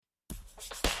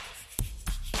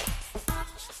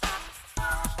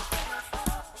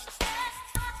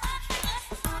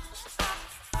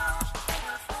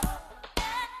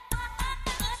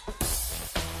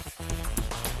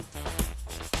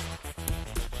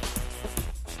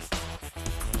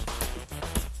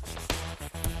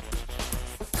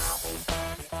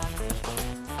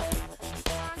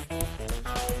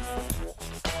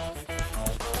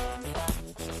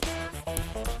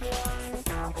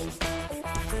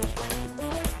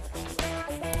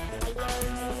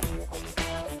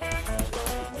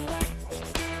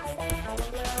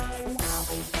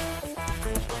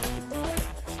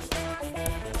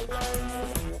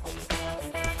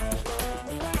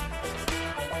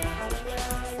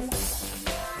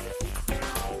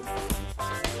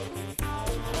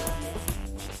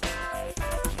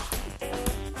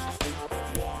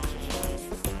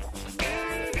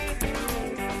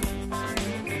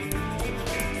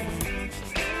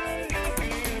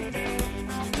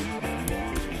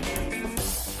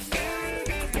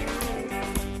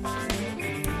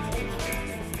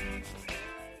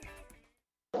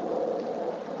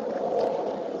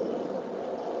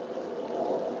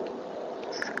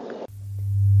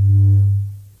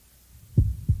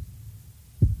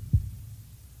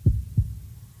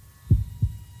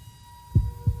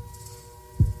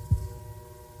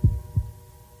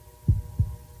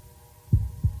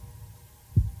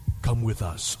Come with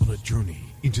us on a journey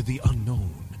into the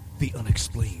unknown, the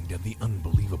unexplained, and the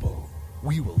unbelievable.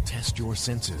 We will test your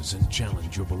senses and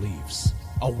challenge your beliefs.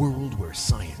 A world where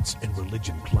science and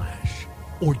religion clash.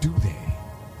 Or do they?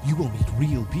 You will meet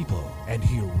real people and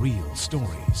hear real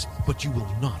stories, but you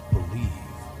will not believe.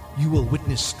 You will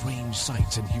witness strange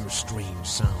sights and hear strange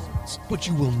sounds, but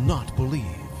you will not believe.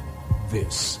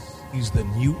 This is the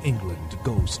New England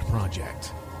Ghost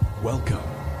Project. Welcome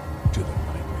to the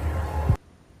nightmare.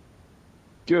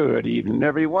 Good evening,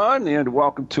 everyone, and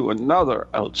welcome to another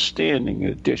outstanding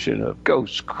edition of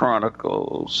Ghost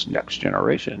Chronicles Next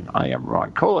Generation. I am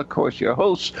Ron Cole, of course, your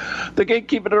host, the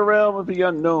gatekeeper of the realm of the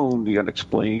unknown, the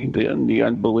unexplained, and the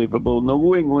unbelievable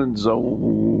New England's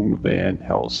own Van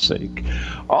Helsing.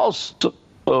 Also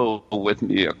with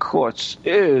me, of course,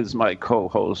 is my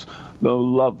co-host, the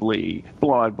lovely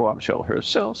blonde bombshell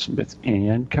herself, Smith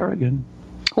Ann Kerrigan.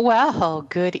 Well,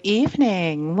 good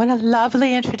evening. What a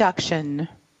lovely introduction.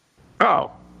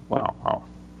 Oh, well,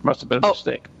 must have been a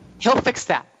mistake. He'll fix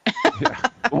that. Yeah.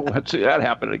 Oh, let's see that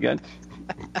happen again.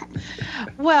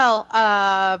 Well,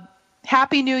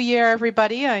 Happy New Year,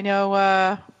 everybody. I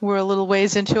know we're a little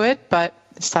ways into it, but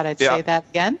just thought I'd say that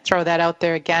again, throw that out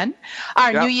there again.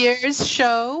 Our New Year's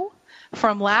show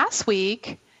from last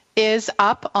week is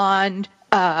up on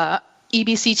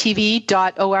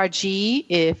ebctv.org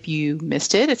if you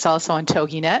missed it. It's also on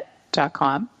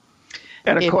toginet.com.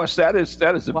 And of course, that is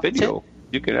a video.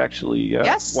 You can actually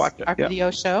watch it. Our video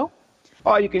show.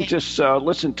 Or you can just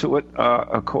listen to it,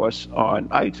 of course, on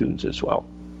iTunes as well.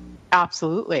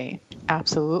 Absolutely.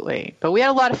 But we had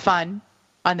a lot of fun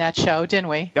on that show, didn't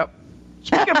we? Yep.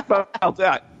 Speaking about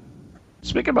that,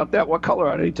 what color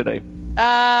are they today?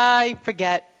 I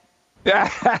forget.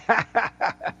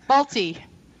 Multi.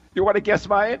 You want to guess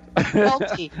mine?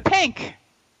 Multi. Pink.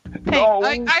 No.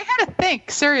 I had to think,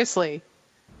 seriously.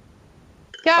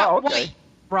 Yeah, white,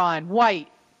 Ron, white.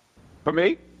 For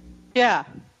me? Yeah.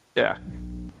 Yeah.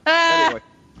 Anyway,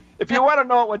 if you want to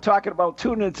know what we're talking about,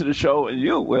 tune into the show and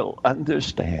you will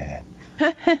understand.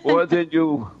 More than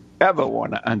you ever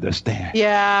want to understand.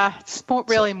 Yeah, it's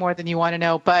really more than you want to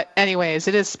know. But anyways,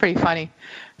 it is pretty funny.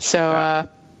 So,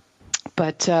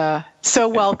 so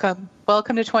welcome.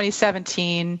 Welcome to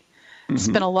 2017. Mm-hmm. It's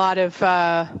been a lot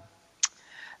of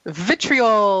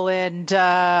vitriol and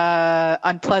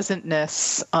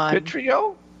unpleasantness on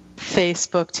vitriol?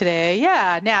 Facebook today.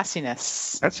 Yeah,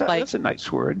 nastiness. That's a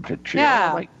nice word, vitriol.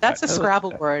 Yeah, that's a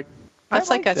Scrabble word. That's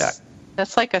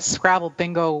that's like a Scrabble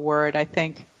bingo word, I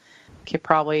think. Could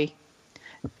probably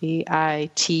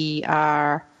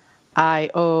VITRIOL. I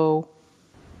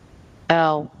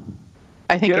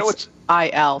think it's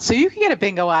IL. So you can get a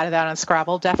bingo out of that on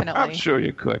Scrabble, definitely. I'm sure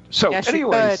you could. So yes,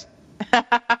 anyways.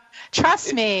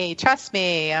 Trust me.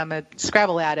 I'm a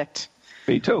Scrabble addict.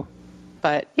 Me too.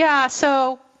 But yeah,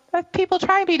 so people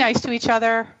try and be nice to each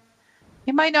other.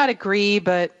 You might not agree,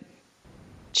 but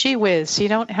gee whiz, you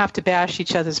don't have to bash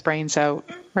each other's brains out,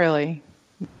 really.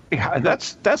 Yeah,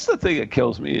 that's the thing that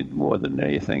kills me more than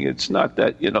anything. It's not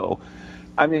that,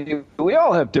 I mean, we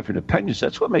all have different opinions.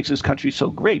 That's what makes this country so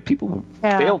great. People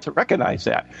fail to recognize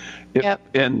that.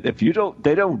 And if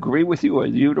they don't agree with you or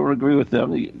you don't agree with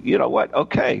them, you know what?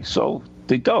 Okay, so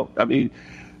they don't. I mean,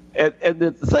 and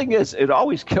the thing is, it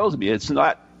always kills me. It's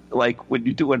not like when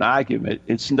you do an argument,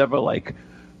 it's never like,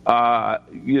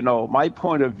 my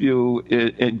point of view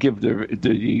and give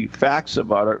the facts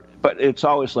about it. But it's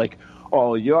always like,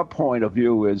 oh, your point of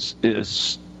view is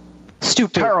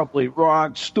stupid, terribly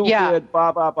wrong, stupid,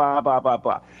 blah, blah, blah, blah, blah,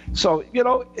 blah. So,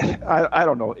 I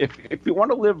don't know. If you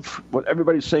want to live what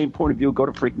everybody's saying point of view, go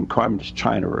to freaking communist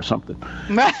China or something.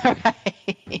 Right.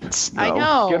 I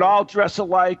know. You can all dress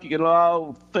alike. You can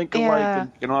all think alike.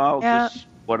 And you can all just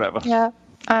whatever. Yeah.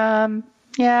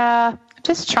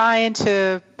 Just trying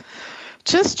to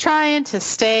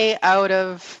stay out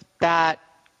of that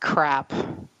crap.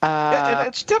 And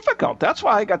it's difficult. That's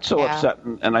why I got so upset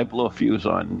and I blew a fuse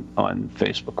on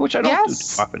Facebook, which I don't do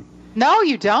too often. No,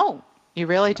 you don't. You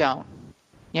really don't.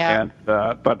 Yeah. And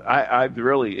but I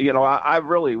really, I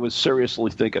really was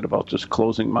seriously thinking about just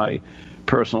closing my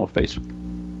personal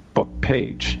Facebook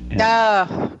page.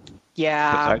 Yeah.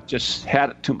 I just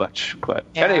had it too much. But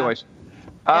anyways.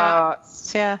 I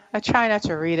try not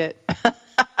to read it.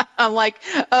 I'm like,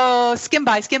 oh, skim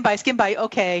by.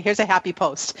 Okay, here's a happy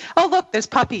post. Oh, look, there's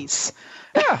puppies.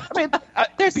 Yeah, I mean,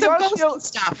 there's some ghost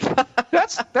stuff.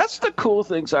 that's the cool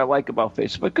things I like about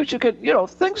Facebook, because you can,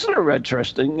 things that are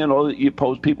interesting.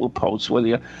 People post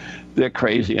whether they're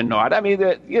crazy or not. I mean,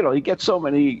 you get so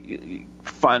many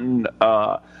fun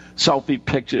selfie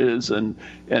pictures and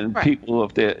people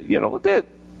of their,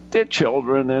 their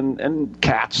children and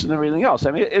cats and everything else.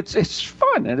 I mean, it's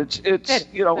fun and it's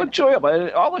enjoyable.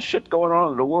 And all the shit going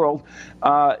on in the world,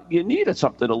 you needed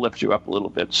something to lift you up a little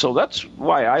bit. So that's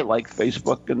why I like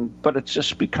Facebook. But it's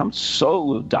just become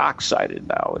so dark-sided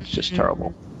now. It's just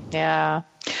terrible. Yeah.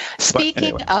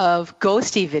 Speaking of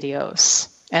ghosty videos,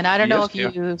 and I don't know if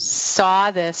you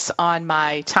saw this on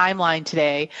my timeline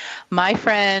today, my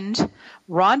friend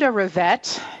Rhonda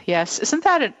Rivette. Yes, isn't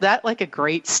that like a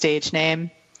great stage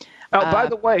name? Oh, by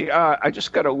the way, I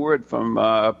just got a word from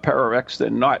ParaX. They're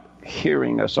not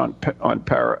hearing us on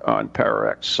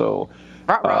ParaX. So,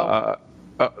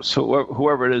 so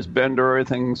whoever it is, Bender or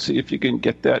anything, see if you can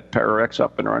get that ParaX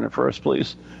up and running for us,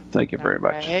 please. Thank you very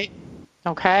much.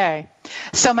 Okay.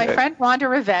 So my friend Rhonda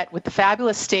Rivette with the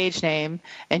fabulous stage name,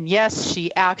 and yes,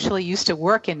 she actually used to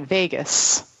work in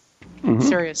Vegas.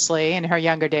 Seriously, in her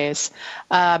younger days.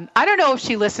 I don't know if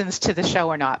she listens to the show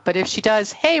or not, but if she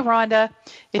does, hey, Rhonda.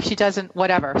 If she doesn't,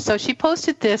 whatever. So she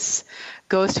posted this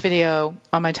ghost video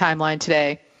on my timeline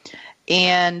today,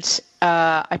 and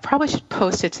I probably should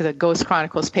post it to the Ghost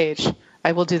Chronicles page.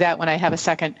 I will do that when I have a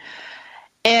second.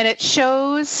 And it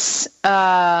shows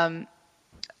a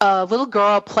little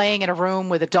girl playing in a room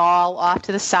with a doll off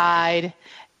to the side,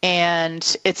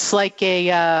 and it's like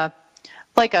a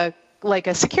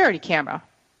security camera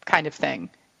kind of thing.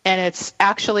 And it's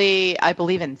actually, I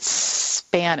believe, in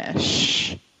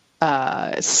Spanish,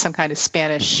 some kind of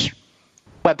Spanish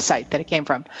website that it came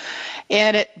from.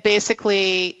 And it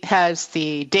basically has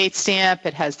the date stamp.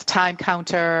 It has the time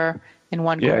counter in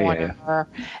one corner. Yeah.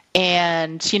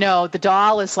 And, the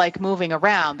doll is like moving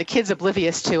around. The kid's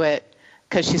oblivious to it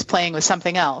because she's playing with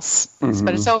something else. Mm-hmm.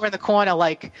 But it's over in the corner,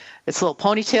 like its little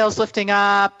ponytail's lifting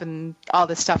up and all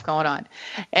this stuff going on.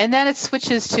 And then it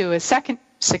switches to a second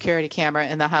security camera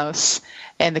in the house,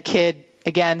 and the kid,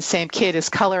 again, same kid, is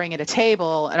coloring at a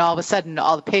table, and all of a sudden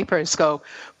all the papers go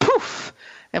poof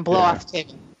and blow off the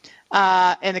table.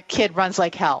 And the kid runs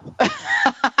like hell,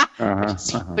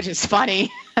 which is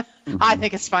funny. Mm-hmm. I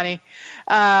think it's funny.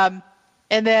 And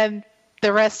then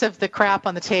the rest of the crap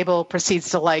on the table proceeds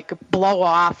to like blow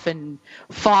off and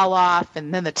fall off,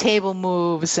 and then the table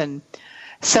moves. And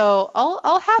so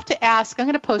I'll have to ask. I'm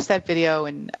going to post that video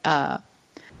and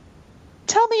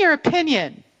tell me your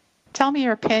opinion. Tell me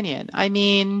your opinion. I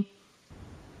mean,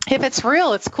 if it's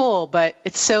real, it's cool, but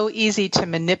it's so easy to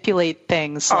manipulate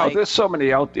things. Like there's so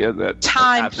many out there that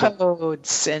time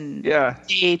codes and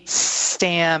dates,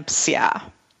 stamps. Yeah.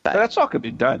 But that's all can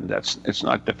be done. It's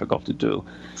not difficult to do.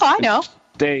 Oh, I know.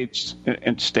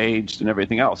 Staged and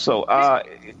everything else. So,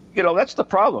 that's the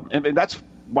problem. I mean, that's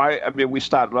why. I mean, we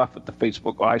started off with the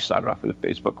Facebook. Well, I started off with the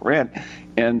Facebook rant,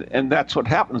 and that's what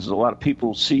happens. Is a lot of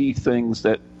people see things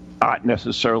that aren't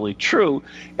necessarily true,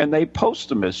 and they post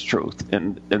them as truth,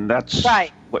 and that's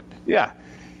right. What? Yeah.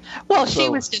 Well, she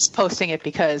was just posting it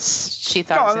because she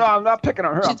thought. No, I'm not picking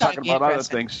on her. I'm talking about other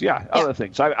things. Yeah, other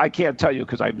things. I can't tell you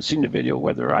because I haven't seen the video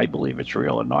whether I believe it's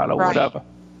real or not or whatever.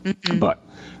 Mm-hmm. But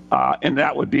and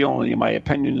that would be only my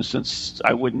opinion since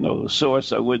I wouldn't know the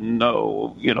source. I wouldn't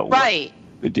know, what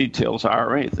the details are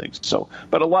or anything. So,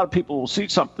 but a lot of people will see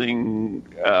something,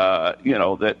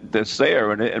 that's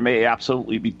there, and it may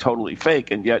absolutely be totally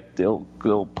fake, and yet they'll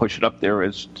push it up there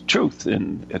as truth,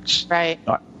 and it's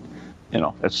not.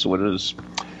 That's what it is.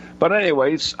 But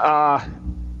anyways,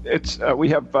 we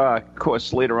have, of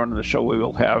course, later on in the show, we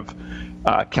will have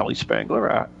Kelly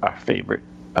Spangler, our favorite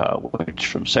witch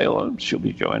from Salem. She'll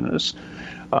be joining us.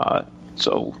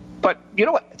 But you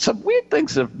know what? Some weird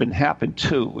things have been happening,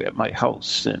 too, at my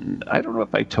house. And I don't know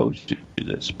if I told you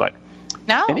this, but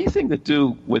anything to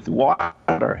do with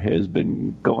water has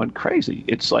been going crazy.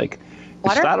 It's like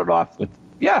it started off with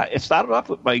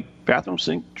my bathroom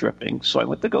sink dripping, so I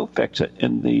went to go fix it,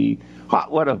 and the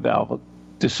hot water valve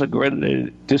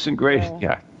disintegrated.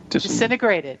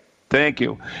 Thank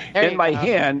you. In my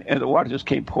hand, and the water just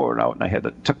came pouring out, and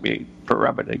it took me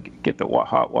forever to get the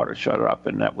hot water shut off,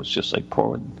 and that was just like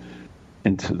pouring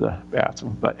into the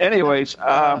bathroom. But anyways,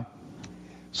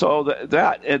 so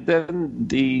that, and then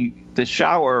the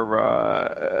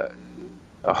shower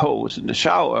hose in the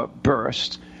shower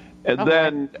burst. And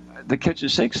then the kitchen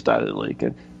sink started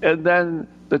leaking. And then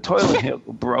the toilet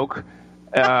handle broke.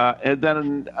 And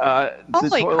then the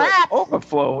toilet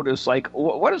overflowed. It's like,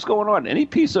 what is going on? Any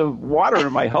piece of water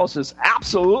in my house is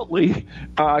absolutely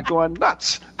going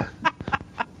nuts.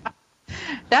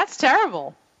 That's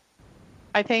terrible.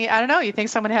 I don't know. You think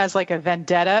someone has like a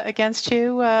vendetta against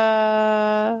you?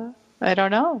 I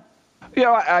don't know.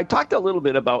 I talked a little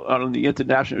bit about on the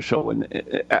international show, and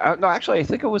actually, I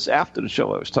think it was after the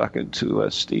show I was talking to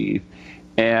Steve,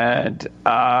 and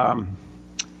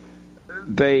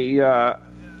they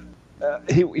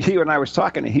he and I was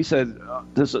talking, and he said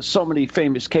there's so many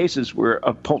famous cases where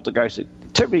of poltergeist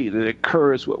activity that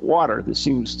occurs with water.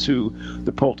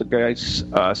 The poltergeists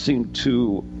seem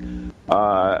to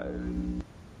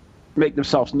make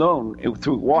themselves known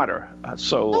through water. I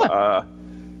thought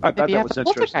that was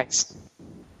interesting.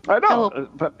 I know,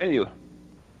 but anyway.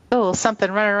 A little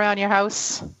something running around your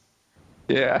house.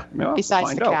 Yeah. Well,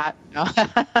 besides the cat. No.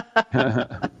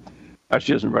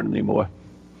 She doesn't run anymore.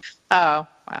 Oh,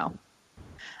 wow.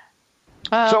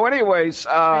 So anyways,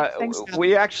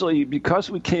 we actually, because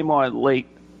we came on late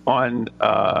on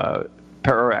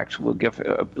Parallax, we'll give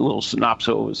a little synopsis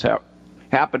of what was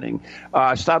happening.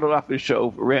 I started off the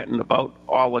show ranting about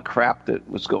all the crap that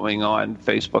was going on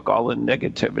Facebook, all the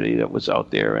negativity that was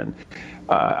out there, and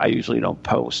I usually don't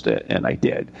post it, and I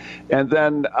did. And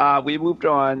then we moved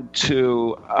on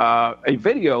to a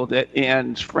video that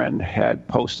Ann's friend had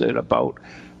posted about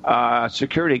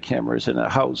security cameras in a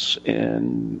house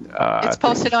in. It's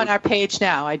posted on our page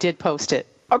now. I did post it.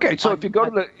 Okay, so if you go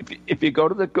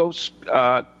to the Ghost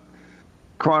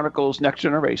Chronicles Next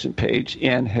Generation page,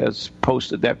 Ann has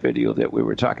posted that video that we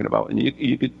were talking about, and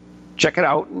you could check it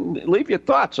out and leave your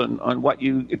thoughts on what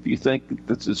if you think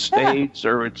this is staged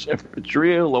or if it's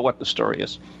real or what the story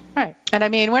is. Right, and I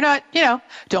mean, we're not,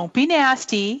 don't be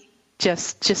nasty.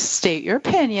 Just state your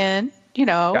opinion.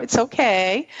 It's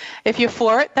okay. If you're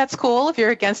for it, that's cool. If you're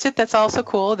against it, that's also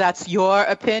cool. That's your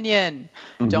opinion.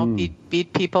 Mm-hmm. Don't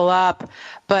beat people up.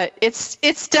 But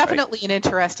it's definitely an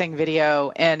interesting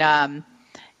video, and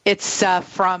it's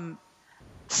from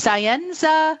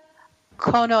Scienza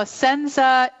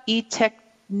Conoscenza e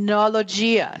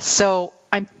Tecnologia. So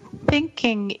I'm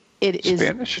thinking it is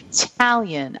Spanish?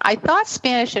 Italian. I thought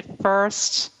Spanish at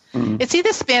first. Mm-hmm. It's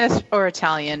either Spanish or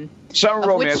Italian. Some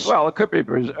romance. Well, it could be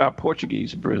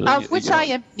Portuguese, Brazilian. Of which I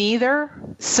am neither.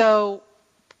 So,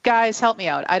 guys, help me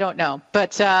out. I don't know.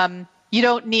 But you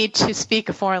don't need to speak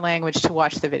a foreign language to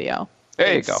watch the video.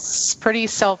 There you go. It's pretty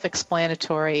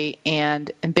self-explanatory.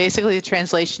 And basically the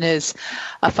translation is,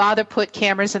 a father put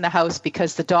cameras in the house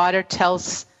because the daughter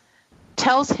tells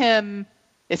him,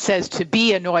 it says to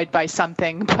be annoyed by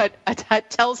something, but it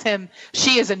tells him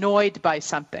she is annoyed by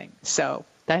something. So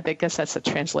I guess that's the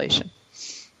translation.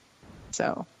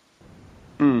 So,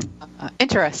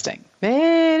 interesting.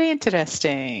 Very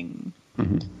interesting.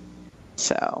 Mm-hmm.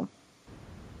 So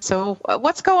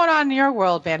what's going on in your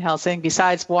world, Van Helsing,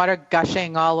 besides water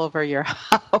gushing all over your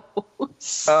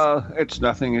house? It's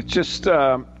nothing. It's just,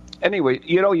 anyway,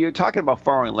 you're talking about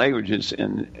foreign languages,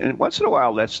 and once in a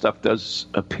while that stuff does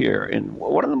appear. And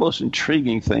one of the most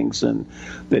intriguing things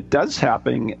that does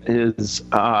happen is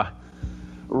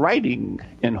writing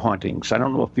in hauntings. I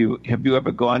don't know if have you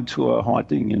ever gone to a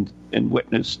haunting and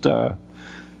witnessed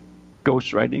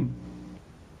ghost writing?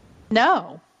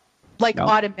 No. Like no?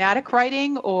 Automatic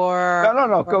writing or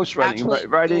no, ghost writing.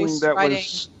 Writing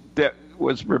that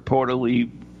was reportedly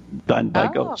done by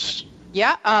ghosts.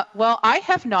 Yeah, well, I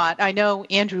have not. I know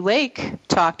Andrew Lake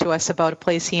talked to us about a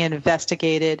place he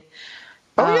investigated.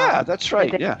 Oh, yeah, that's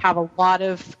right. They have a lot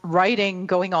of writing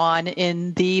going on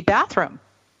in the bathroom.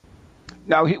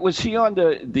 Now, was he on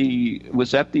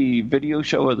was that the video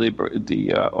show or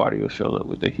the audio show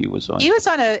that he was on? He was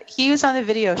on the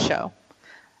video show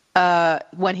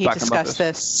when he discussed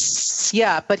this.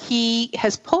 Yeah, but he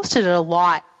has posted it a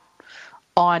lot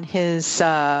on his.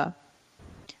 I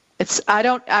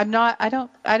don't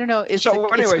know. It's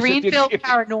Greenfield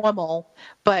Paranormal,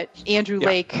 but Andrew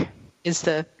Lake is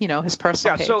his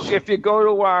personal page. So if you go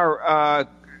to our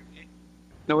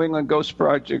New England Ghost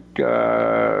Project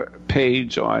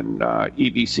page on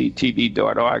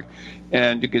ebctv.org,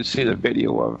 and you can see the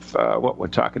video of what we're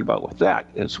talking about with that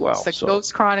as well. It's the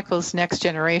Ghost Chronicles Next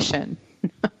Generation.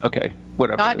 Okay,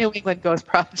 whatever. Not New England Ghost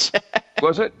Project.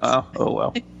 Was it? Oh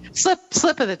well.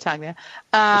 Slip of the tongue there.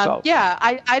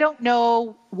 I don't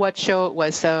know what show it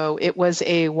was, though. It was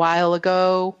a while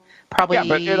ago, probably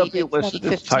but it'll be listed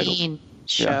 2015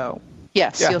 show.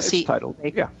 Yes, you'll see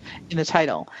in the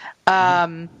title.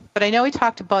 But I know he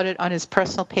talked about it on his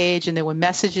personal page, and there were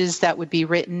messages that would be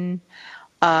written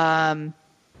on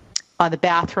the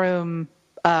bathroom,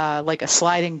 like a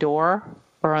sliding door,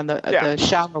 or on the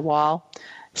shower wall.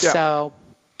 Yeah. So,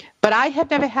 but I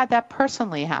have never had that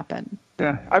personally happen.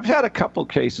 Yeah, I've had a couple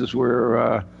cases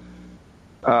where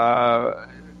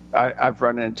I've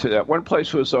run into that. One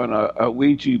place was on a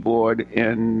Ouija board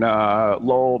in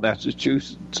Lowell,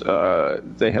 Massachusetts.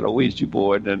 They had a Ouija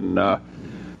board, and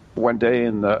one day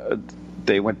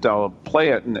they went down to play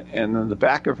it, and in the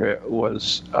back of it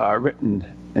was written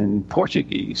in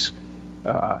Portuguese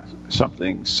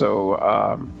something.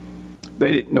 So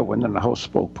they didn't know when the host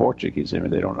spoke Portuguese. I mean,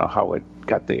 they don't know how it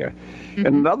got there. Mm-hmm.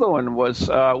 And another one was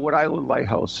Wood Island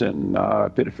Lighthouse in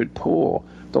Biddeford Pool.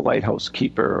 The lighthouse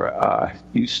keeper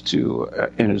used to,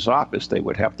 in his office, they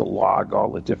would have to log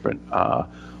all the different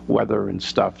weather and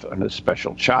stuff on a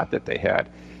special chart that they had.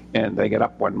 And they got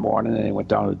up one morning and they went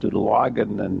down to do the log,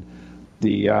 and then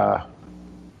the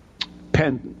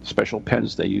special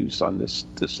pens they used on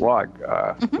this log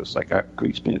was like a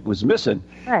grease pen. It was missing.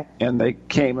 Right. And they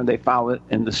came and they found it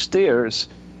in the stairs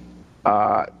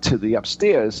to the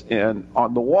upstairs, and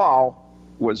on the wall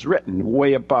was written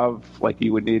way above, like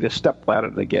you would need a stepladder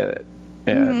to get it.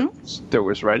 And there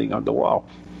was writing on the wall.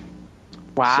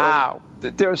 Wow. So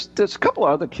there's a couple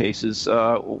of other cases.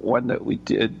 One that we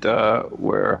did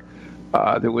where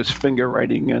there was finger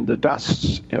writing in the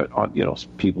dust. On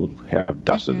people have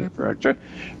dust in their furniture.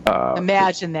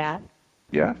 Imagine that.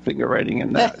 Yeah, finger writing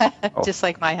in that. Just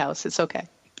like my house. It's okay.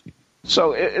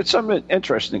 So it's some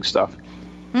interesting stuff.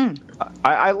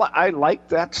 I like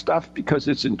that stuff because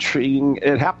it's intriguing.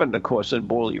 It happened, of course, in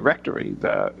Borley Rectory.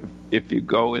 If you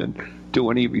go and do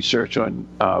any research on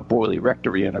Borley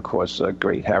Rectory, and of course,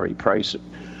 great Harry Price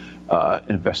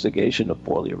investigation of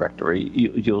Borley Rectory,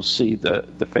 you'll see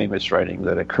the famous writing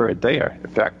that occurred there. In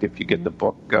fact, if you get the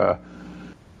book,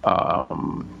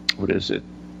 what is it?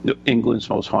 England's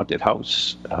Most Haunted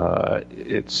House.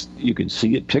 You can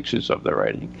see it, pictures of the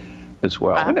writing as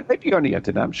well. And it might be on the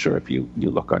internet. I'm sure if you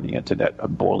look on the internet,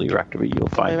 Borley Rectory, you'll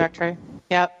find Borley Rectory.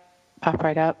 Yep, pop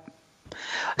right up.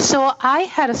 So I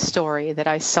had a story that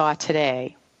I saw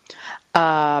today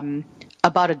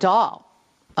about a doll,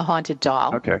 a haunted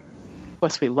doll. Okay. Of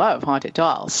course, we love haunted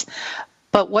dolls.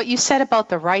 But what you said about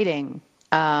the writing,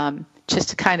 just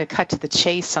to kind of cut to the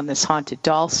chase on this haunted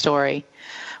doll story,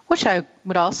 which I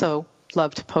would also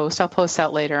love to post. I'll post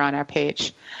that later on our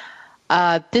page.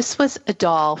 This was a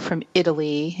doll from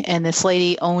Italy, and this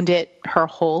lady owned it her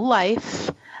whole life.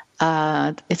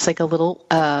 It's like a little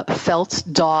felt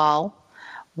doll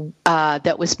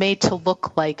that was made to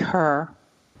look like the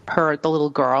little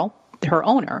girl, her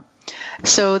owner.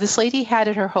 So this lady had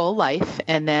it her whole life,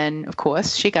 and then, of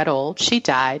course, she got old, she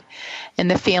died, and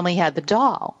the family had the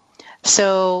doll.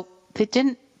 So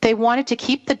they wanted to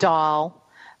keep the doll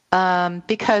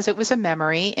because it was a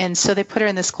memory, and so they put her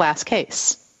in this glass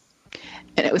case.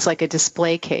 And it was like a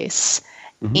display case.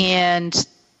 Mm-hmm. And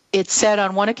it said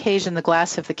on one occasion the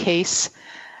glass of the case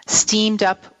steamed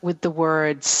up with the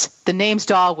words, the name's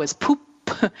doll was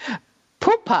Pupa,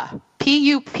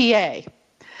 P-U-P-A,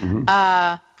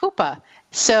 Pupa.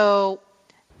 So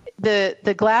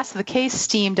the glass of the case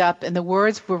steamed up and the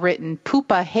words were written,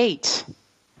 Pupa hate,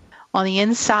 on the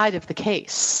inside of the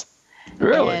case.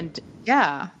 Really? And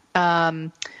yeah.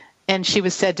 And she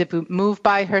was said to move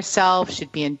by herself.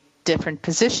 She'd be in different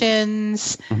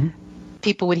positions. Mm-hmm.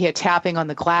 People would hear tapping on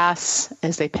the glass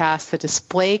as they passed the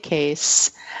display case.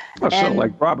 That's sort of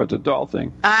like Robert the doll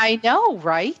thing. I know,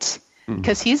 right?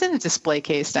 Because he's in a display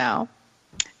case now.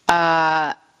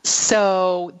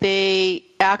 So they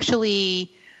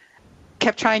actually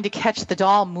kept trying to catch the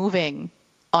doll moving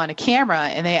on a camera,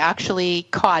 and they actually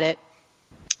caught it.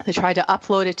 They tried to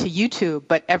upload it to YouTube,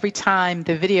 but every time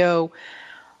the video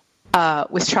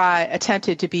was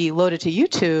attempted to be loaded to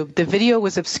YouTube, the video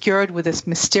was obscured with this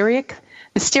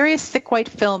mysterious thick white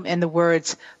film and the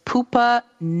words "Pupa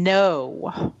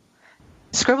no"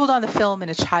 scribbled on the film in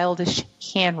a childish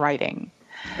handwriting.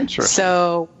 Interesting.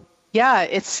 So, yeah,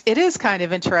 it is kind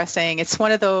of interesting. It's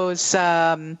one of those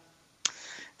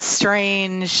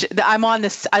strange. I'm on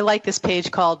this. I like this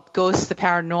page called "Ghosts, the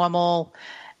Paranormal,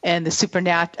 and the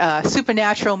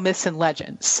Supernatural Myths and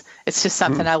Legends." It's just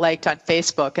something I liked on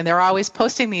Facebook, and they're always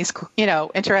posting these,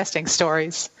 interesting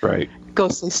stories, right?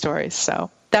 Ghostly stories. So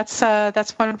that's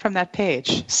one from that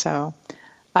page. So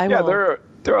there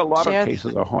are a lot of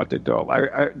cases of haunted doll.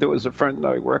 There was a friend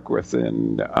I work with,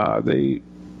 and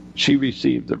she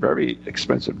received a very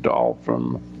expensive doll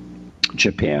from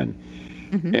Japan.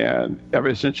 Mm-hmm. And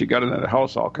ever since she got it in the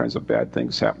house, all kinds of bad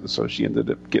things happened. So she ended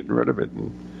up getting rid of it,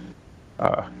 and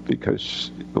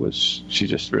because she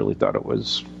just really thought it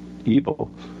was evil.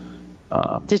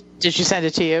 Did she send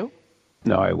it to you?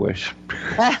 No, I wish.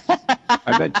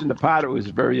 I mentioned the part. It was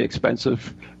very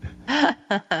expensive.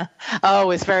 Oh, it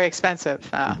was very expensive.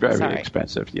 Oh, very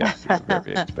expensive, yeah.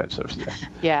 Very expensive, yeah.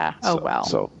 Yeah. Oh, well.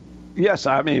 So, yes,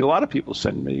 I mean, a lot of people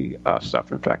send me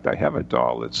stuff. In fact, I have a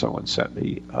doll that someone sent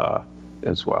me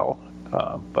as well.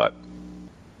 But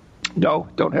no,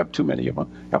 don't have too many of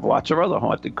them. Have lots of other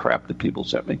haunted crap that people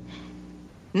sent me.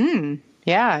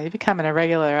 Yeah, you're becoming a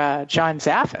regular John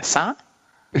Zaffis, huh?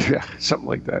 Yeah, something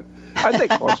like that. I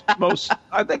think most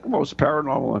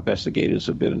paranormal investigators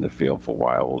have been in the field for a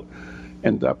while.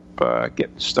 end up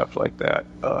getting stuff like that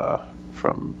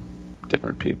from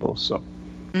different people. So.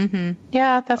 Mm-hmm.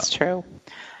 Yeah, that's true.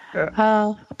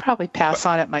 I'll probably pass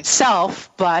on it myself,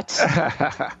 but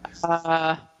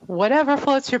whatever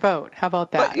floats your boat. How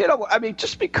about that? But, I mean,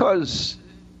 just because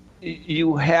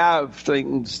you have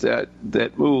things that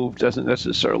move doesn't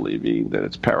necessarily mean that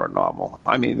it's paranormal.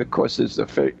 I mean, of course, there's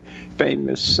the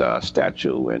famous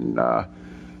statue in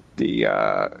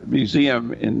the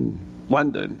museum in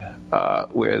London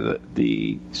where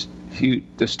the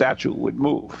statue would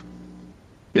move.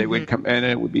 They would come in and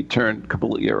it would be turned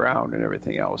completely around and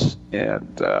everything else.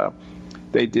 And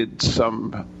they did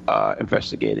some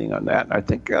investigating on that. And I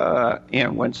think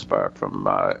Ann Wenspar from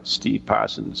Steve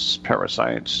Parsons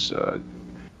Parascience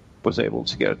was able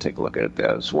to take a look at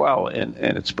that as well. And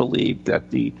it's believed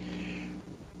that the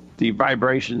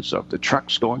vibrations of the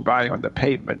trucks going by on the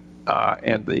pavement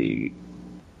and the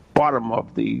bottom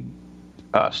of the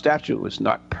statue was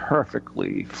not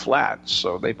perfectly flat,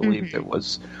 so they believed it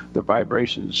was the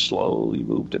vibrations slowly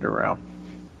moved it around.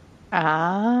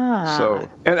 So,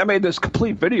 and I mean, there's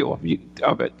complete video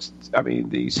of it. I mean,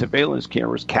 the surveillance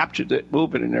cameras captured it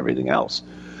moving and everything else.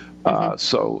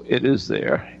 So it is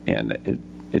there, and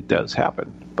it does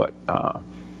happen. But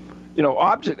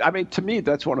object. I mean, to me,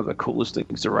 that's one of the coolest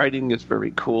things. The writing is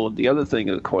very cool. The other thing,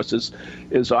 of course, is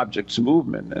objects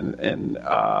movement, and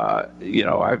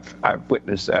I've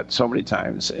witnessed that so many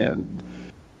times, and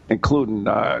including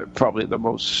probably the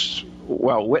most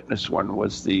well witnessed one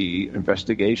was the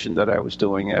investigation that I was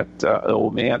doing at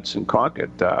Old Manse in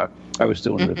Concord. I was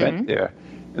doing an event there,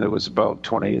 and there was about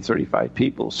 20 or 35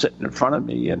 people sitting in front of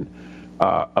me, and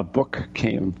a book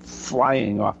came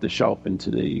flying off the shelf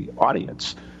into the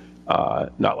audience.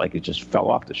 Not like it just fell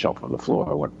off the shelf on the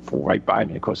floor. It went right by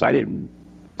me. Of course, I didn't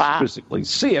physically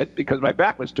see it because my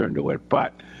back was turned to it,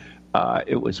 but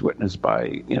it was witnessed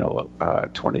by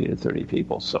 20 to 30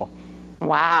 people. So,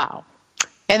 wow,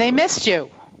 and they missed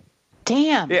you.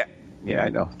 Damn. Yeah, I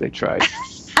know they tried.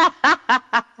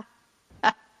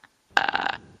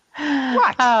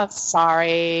 What? Oh,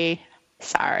 sorry.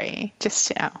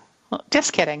 Just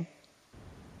kidding.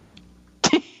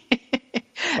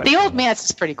 The Old Manse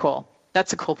is pretty cool.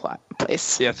 That's a cool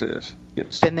place. Yes, it is.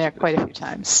 It's been there quite a few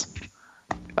times.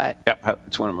 But yeah,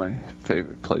 it's one of my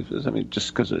favorite places. I mean, just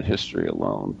because of the history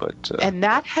alone. But and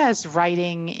that has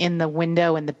writing in the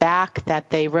window in the back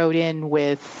that they wrote in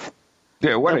with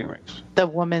wedding rings. The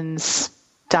woman's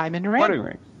diamond ring. Wedding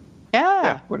ring.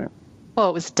 Yeah. Wedding. Well,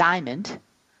 it was diamond.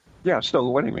 Yeah, it's still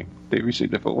a wedding ring. They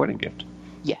received it for a wedding gift.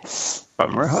 Yes.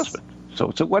 From her husband. So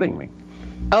it's a wedding ring.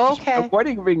 Oh, okay. A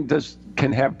wedding ring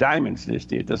can have diamonds in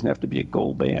it. It doesn't have to be a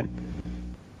gold band.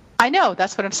 I know.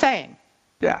 That's what I'm saying.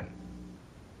 Yeah.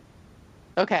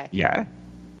 Okay. Yeah.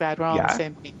 Glad we're all on the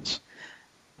same page.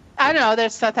 I don't know. I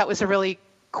thought that was a really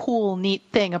cool, neat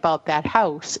thing about that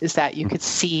house is that you could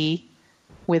see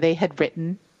where they had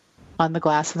written on the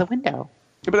glass of the window.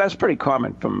 Yeah, but that's pretty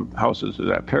common from houses of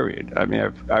that period. I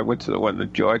mean, I went to the one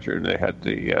in Georgia, and they had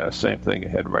the same thing. It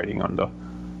had writing on the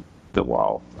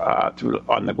wall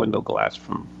on the window glass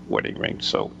from wedding rings.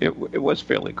 So it was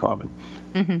fairly common.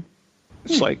 Mm-hmm.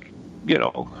 It's like,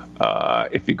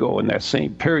 if you go in that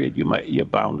same period, you're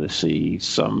bound to see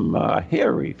some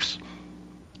hair reefs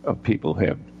of people who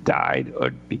have died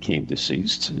or became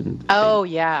deceased. And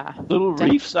little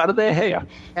reefs out of their hair.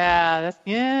 That's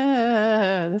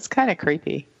kind of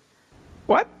creepy.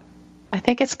 What? I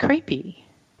think it's creepy.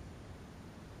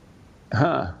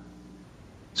 Huh.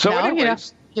 So no,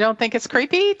 anyways, you don't think it's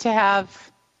creepy to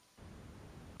have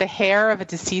the hair of a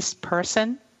deceased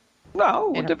person? No,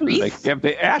 what difference does it make? You have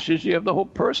the ashes, you have the whole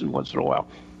person once in a while.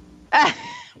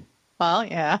 Well,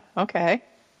 yeah, okay.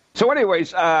 So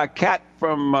anyways, Kat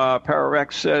from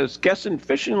Pararex says, guessing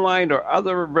fishing line or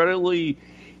other readily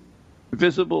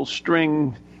visible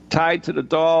string tied to the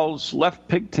doll's left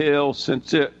pigtail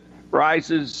since it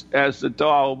rises as the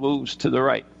doll moves to the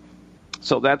right.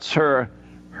 So that's her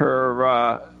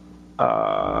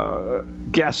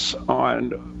guess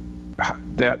on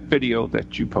that video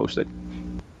that you posted.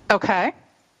 Okay.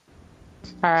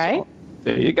 All right. So,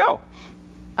 there you go.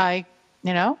 I'm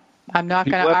not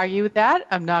going to argue with that.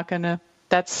 I'm not going to.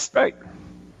 That's right.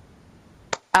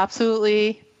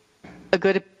 Absolutely a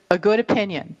good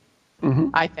opinion,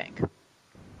 I think.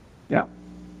 Yeah.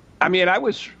 I mean, I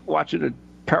was watching a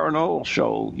paranormal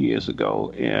show years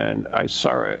ago, and I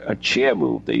saw a chair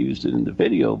move. They used it in the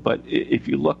video, but if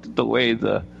you looked at the way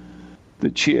the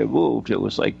chair moved, it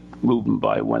was like moving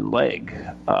by one leg.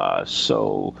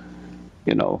 So,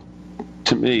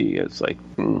 to me, it's like,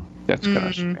 that's kind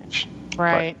of strange.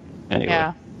 Right. But anyway.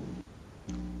 Yeah.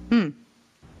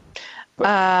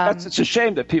 But it's a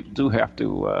shame that people do have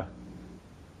to,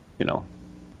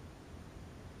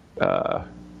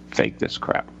 fake this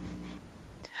crap.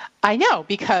 I know,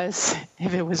 because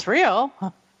if it was real,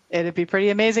 it'd be pretty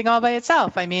amazing all by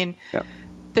itself. I mean,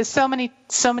 there's so many.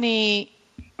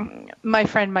 My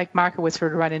friend Mike Markowitz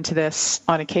would run into this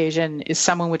on occasion. Is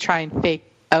someone would try and fake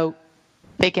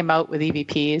him out with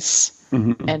EVPs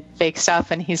and fake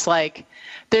stuff, and he's like,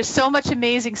 "There's so much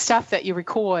amazing stuff that you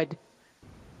record.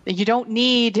 You don't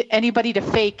need anybody to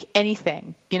fake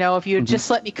anything. If you had just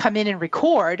let me come in and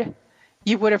record,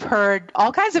 you would have heard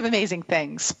all kinds of amazing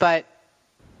things, but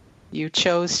you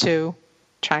chose to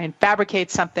try and fabricate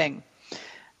something."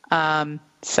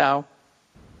 So,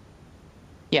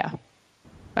 yeah,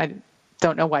 I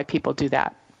don't know why people do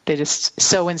that. They're just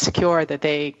so insecure that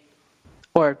intent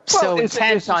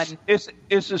on. Is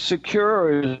it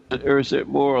secure, or is it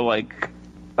more like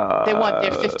they want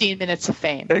their 15 minutes of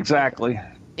fame? Exactly.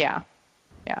 Yeah,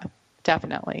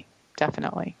 definitely.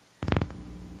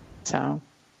 So,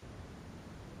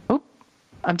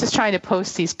 I'm just trying to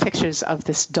post these pictures of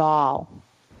this doll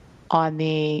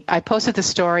I posted the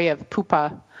story of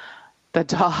Poopa, the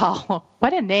doll.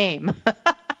 What a name.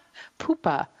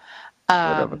 Poopa.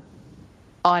 On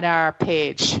our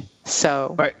page.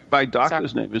 So my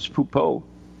doctor's name is Poopo.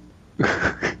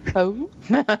 Oh.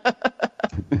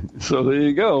 So there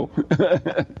you go.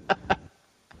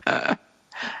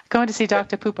 Going to see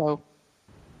Dr. Poopo.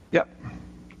 Yep.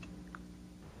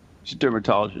 He's a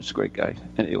dermatologist, great guy.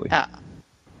 Anyway.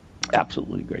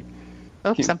 Absolutely great.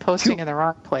 Oops, I'm posting in the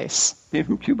wrong place. Came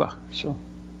from Cuba, so.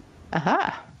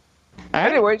 Aha. All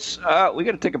right. Anyways, we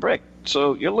got to take a break.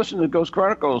 So you're listening to Ghost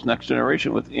Chronicles Next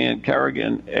Generation with Ian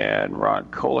Carrigan and Ron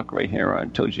Kolick right here on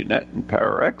TogiNet and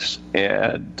PowerX.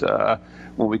 And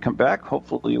when we come back,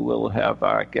 hopefully we'll have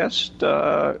our guest,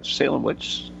 Salem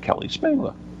Witch, Kelly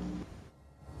Spangler.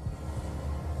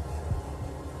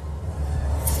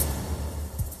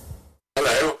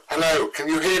 Hello, can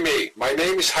you hear me? My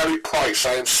name is Harry Price.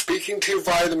 I am speaking to you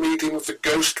via the medium of the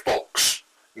Ghost Box.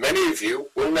 Many of you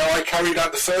will know I carried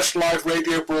out the first live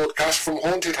radio broadcast from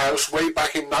Haunted House way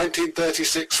back in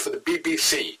 1936 for the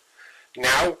BBC.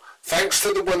 Now, thanks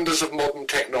to the wonders of modern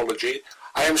technology,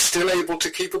 I am still able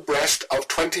to keep abreast of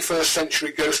 21st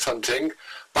century ghost hunting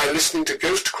by listening to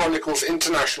Ghost Chronicles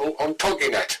International on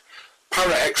TogiNet,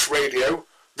 PowerX Radio,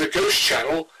 the Ghost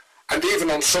Channel, and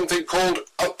even on something called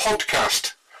a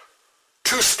podcast.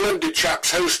 Two splendid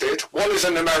chaps host it. One is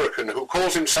an American who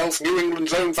calls himself New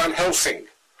England's own Van Helsing,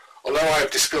 although I have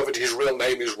discovered his real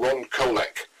name is Ron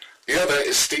Kolick. The other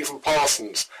is Stephen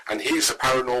Parsons, and he's a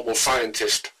paranormal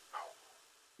scientist.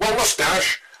 Well,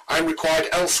 mustache, I'm required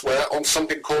elsewhere on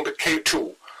something called a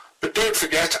K2. But don't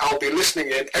forget, I'll be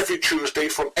listening in every Tuesday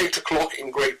from 8 o'clock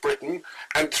in Great Britain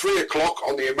and 3 o'clock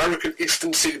on the American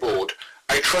Eastern Seaboard.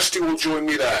 I trust you will join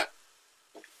me there.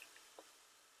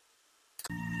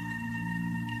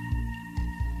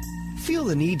 Feel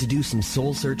the need to do some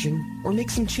soul searching or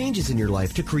make some changes in your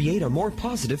life to create a more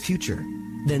positive future?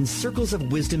 Then Circles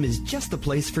of Wisdom is just the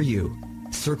place for you.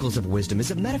 Circles of Wisdom is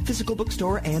a metaphysical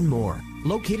bookstore and more,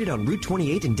 located on Route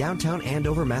 28 in downtown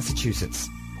Andover, Massachusetts.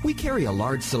 We carry a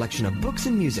large selection of books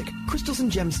and music, crystals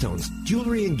and gemstones,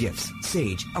 jewelry and gifts,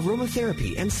 sage,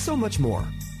 aromatherapy, and so much more,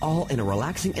 all in a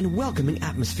relaxing and welcoming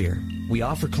atmosphere. We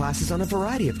offer classes on a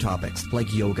variety of topics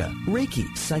like yoga,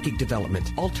 Reiki, psychic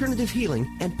development, alternative healing,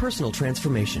 and personal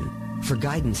transformation. For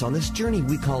guidance on this journey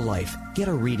we call life, get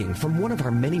a reading from one of our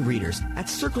many readers at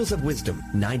Circles of Wisdom,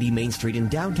 90 Main Street in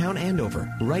downtown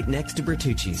Andover, right next to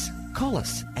Bertucci's. Call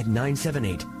us at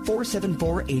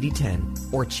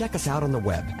 978-474-8010 or check us out on the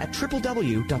web at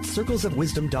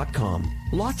www.circlesofwisdom.com.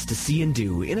 Lots to see and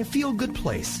do in a feel-good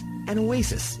place, an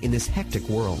oasis in this hectic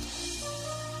world.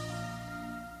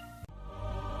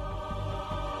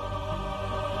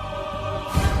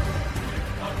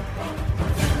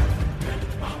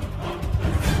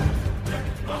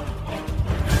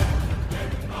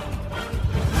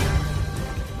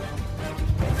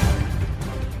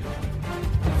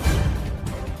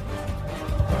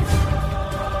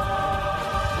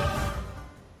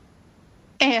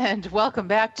 And welcome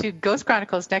back to Ghost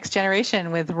Chronicles Next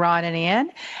Generation with Ron and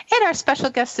Ann. And our special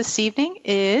guest this evening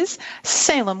is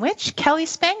Salem Witch, Kelly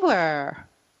Spangler.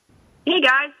 Hey,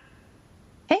 guys.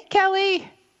 Hey, Kelly.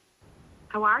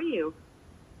 How are you?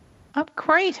 I'm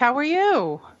great. How are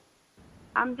you?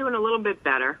 I'm doing a little bit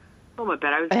better. I was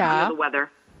under the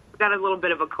weather. I've got a little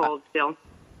bit of a cold still.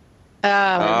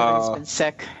 Everybody's been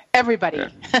sick. Everybody. Yeah.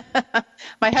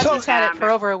 My husband's had it for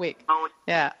over a week.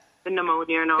 Yeah. The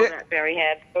pneumonia and all that Barry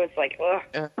had. So it's like, ugh.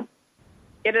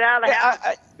 Get it out of the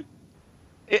house.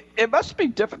 it must be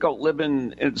difficult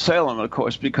living in Salem, of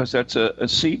course, because that's a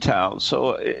sea town.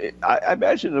 So I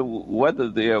imagine the weather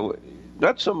there,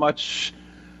 not so much.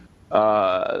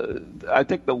 I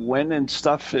think the wind and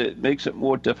stuff, it makes it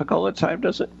more difficult at times,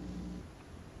 does it?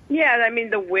 Yeah, I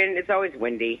mean, the wind, it's always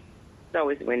windy. It's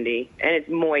always windy. And it's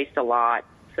moist a lot.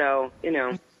 So,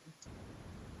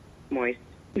 moist.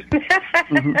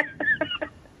 Mm-hmm.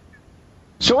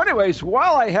 So anyways,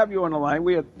 while I have you on the line,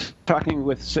 we are talking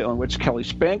with Salem Witch Kelly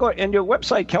Spangler. And your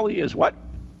website, Kelly, is what?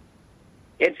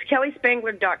 It's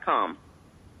kellyspangler.com.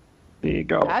 There you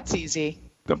go. That's easy.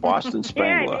 The Boston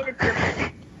Spangler.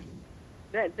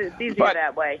 It's easier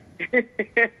that way.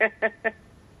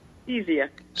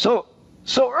 Easier. So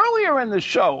earlier in the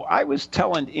show, I was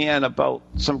telling Ann about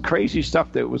some crazy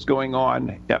stuff that was going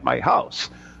on at my house.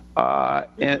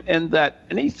 And that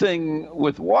anything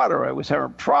with water, I was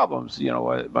having problems.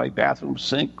 My bathroom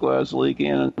sink was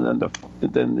leaking, and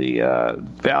then the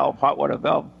valve, hot water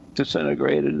valve,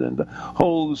 disintegrated, and the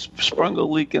hose sprung a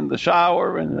leak in the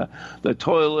shower, and the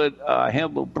toilet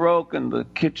handle broke, and the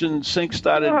kitchen sink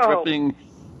started dripping.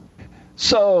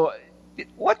 So,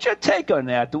 what's your take on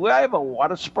that? Do I have a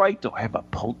water sprite? Do I have a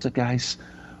poltergeist?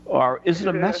 Or is it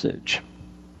a message?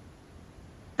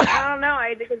 I don't know.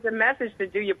 I think it's a message to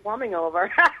do your plumbing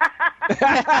over.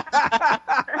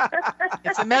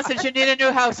 It's a message you need a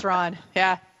new house, Ron.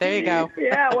 Yeah, there you go.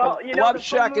 Yeah, well, Love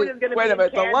Shack is. Wait a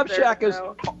minute. The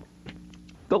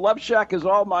Love Shack is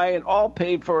all mine, all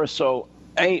paid for, so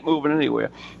I ain't moving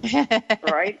anywhere.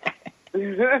 Right.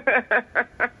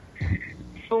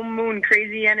 Full moon,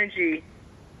 crazy energy.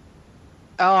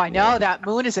 Oh, I know. That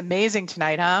moon is amazing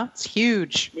tonight, huh? It's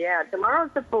huge. Yeah, tomorrow's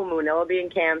the full moon. It'll be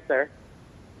in Cancer.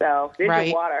 So, there's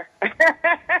your water. There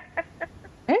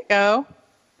you go.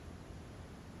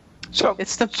 So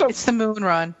it's the moon,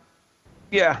 Ron.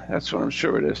 Yeah, that's what I'm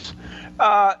sure it is.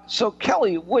 So,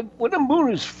 Kelly, when the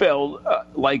moon is filled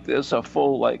like this, a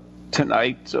full like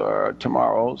tonight or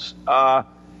tomorrow's,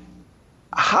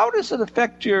 how does it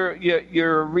affect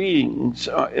your readings?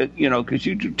 Because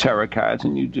you do tarot cards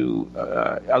and you do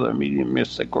other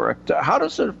mediumistic work. How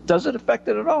does it affect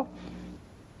it at all?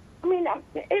 I mean,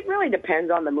 it really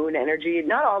depends on the moon energy.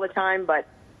 Not all the time, but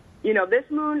this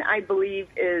moon, I believe,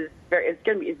 is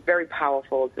very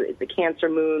powerful. It's a Cancer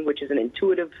moon, which is an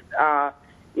intuitive, an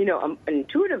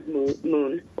intuitive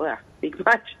moon. Well, speak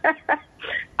much.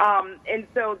 And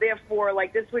so, therefore,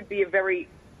 like this would be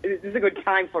this is a good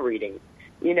time for reading.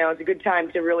 It's a good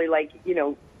time to really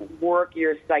work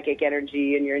your psychic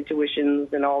energy and your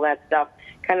intuitions and all that stuff.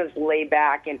 Kind of just lay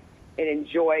back and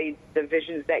enjoy the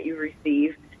visions that you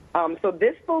receive. So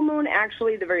this full moon,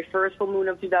 actually, the very first full moon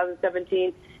of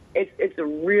 2017, it's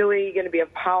really going to be a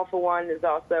powerful one. There's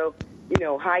also,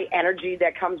 high energy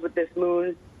that comes with this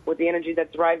moon, with the energy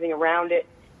that's rising around it.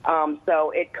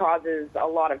 So it causes a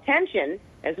lot of tension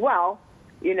as well,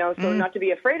 so not to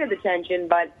be afraid of the tension,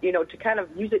 but, to kind of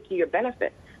use it to your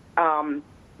benefit. So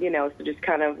just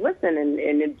kind of listen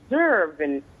and observe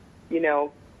and,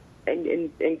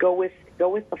 and go with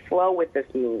the flow with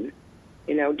this moon.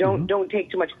 Don't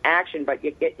take too much action, but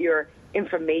you get your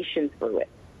information through it.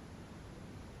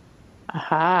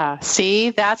 Aha.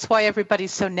 See, that's why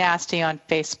everybody's so nasty on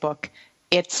Facebook.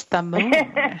 It's the moon.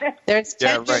 There's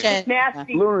tension. Right.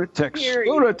 Nasty. Lunatics.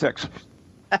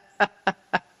 I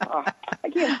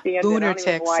can't stand lunatics.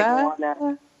 it.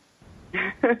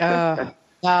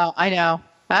 No, I know.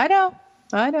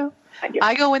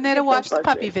 I go in there to watch the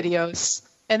puppy videos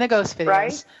and the ghost videos.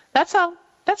 Right? That's all.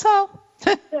 That's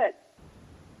it.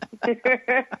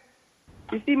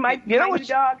 You see my new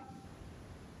dog?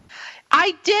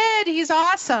 I did. He's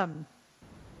awesome.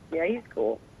 Yeah, he's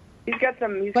cool. He's got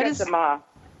some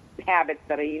habits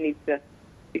that he needs to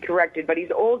be corrected, but he's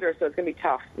older, so it's going to be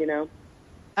tough,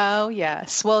 Oh,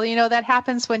 yes. Well, that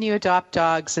happens when you adopt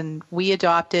dogs, and we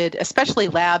adopted, especially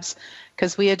labs,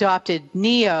 because we adopted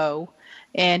Neo,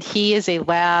 and he is a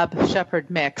lab shepherd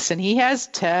mix, and he has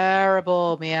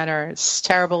terrible manners,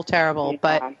 terrible, yeah.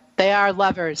 but they are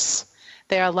lovers.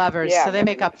 Yeah, so they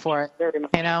make up for it, very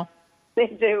much. They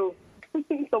do.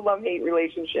 It's a love-hate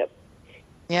relationship.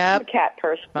 Yeah. I'm a cat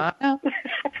person.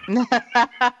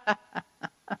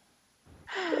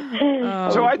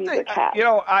 So I think,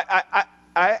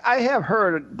 I have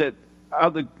heard that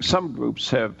some groups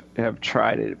have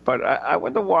tried it, but I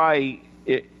wonder why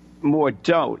more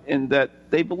don't, in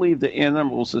that they believe the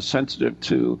animals are sensitive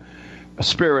to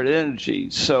spirit energy.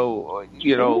 So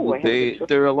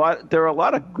there are a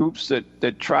lot of groups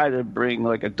that try to bring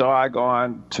like a dog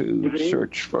on to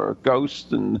search for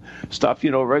ghosts and stuff.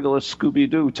 Regular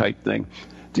Scooby-Doo type thing.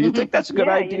 Do you think that's a good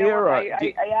idea? You know, or I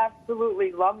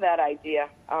absolutely love that idea.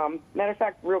 Matter of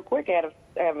fact, real quick, I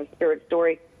have a spirit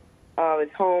story. I was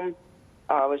home.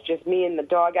 It was just me and the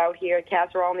dog out here.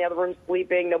 Cats were all in the other room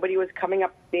sleeping. Nobody was coming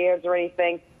upstairs or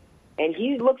anything. And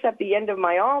he looks at the end of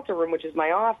my altar room, which is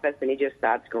my office, and he just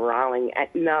starts growling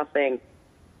at nothing.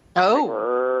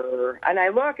 Oh. And I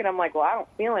look, and I'm like, well, I don't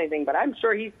feel anything, but I'm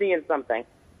sure he's seeing something.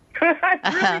 I'm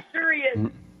really sure he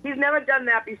is. He's never done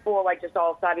that before, like just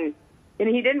all of a sudden. And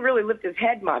he didn't really lift his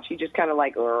head much. He just kind of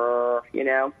like, you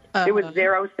know. There was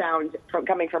zero sound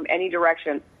coming from any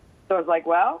direction. So I was like,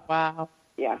 well, wow.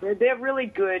 Yeah, they're really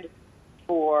good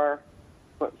for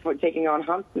taking on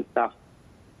hunts and stuff.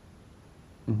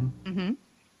 Mm-hmm. Mm-hmm.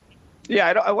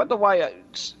 Yeah, I wonder why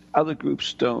other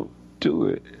groups don't do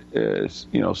it.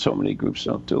 You know, so many groups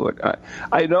don't do it.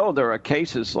 I know there are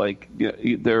cases like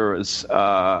there is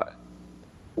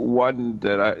one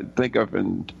that I think of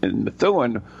in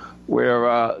Methuen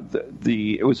where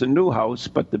it was a new house,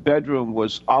 but the bedroom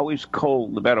was always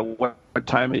cold no matter what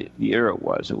time of year it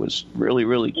was. It was really,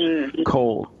 really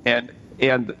cold. And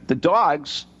the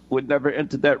dogs would never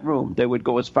enter that room. They would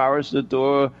go as far as the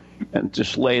door and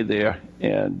just lay there,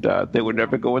 and they would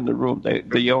never go in the room.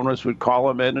 The owners would call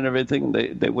them in and everything.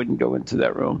 They wouldn't go into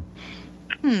that room.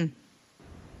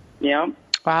 Yeah.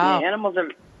 Wow.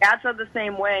 The cats are the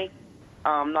same way.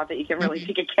 Not that you can really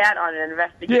take a cat on an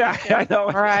investigation. Yeah, I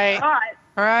know. Right.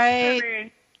 But, right. I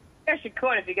mean, yes, you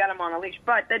could if you got them on a leash,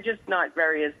 but they're just not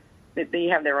very they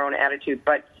have their own attitude.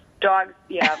 But dogs,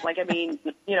 yeah, like, I mean,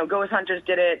 you know, Ghost Hunters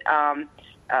did it.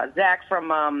 Zach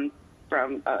from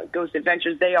Ghost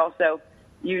Adventures, they also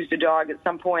used a dog at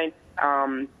some point.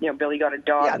 You know, Billy got a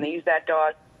dog, and they used that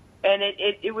dog. And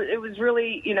it was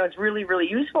really, you know, it's really, really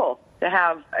useful to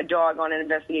have a dog on an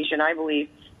investigation, I believe.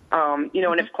 You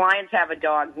know, and if clients have a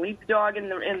dog, leave the dog in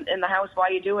the house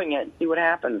while you're doing it. See what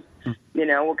happens. You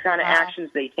know, what kind of actions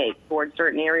they take towards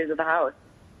certain areas of the house.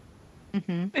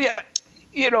 Mm-hmm. Yeah,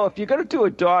 you know, if you're going to do a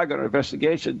dog on an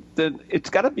investigation, then it's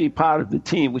got to be part of the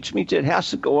team, which means it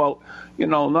has to go out, you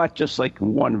know, not just like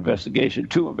one investigation,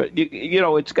 two, but, you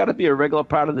know, it's got to be a regular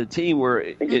part of the team where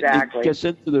it gets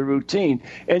into the routine,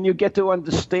 and you get to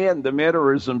understand the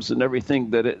mannerisms and everything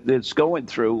that it's going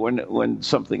through when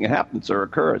something happens or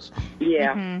occurs.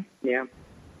 Yeah, yeah.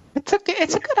 It's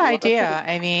a good idea.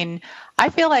 I mean, I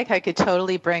feel like I could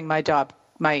totally bring my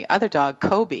other dog,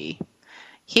 Kobe.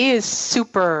 He is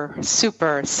super,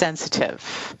 super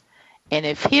sensitive. And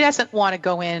if he doesn't want to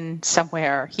go in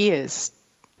somewhere, he is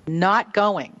not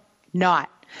going. Not.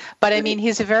 But, I mean,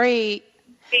 he's a very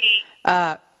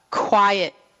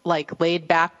quiet, like,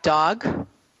 laid-back dog.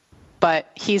 But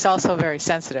he's also very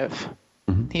sensitive.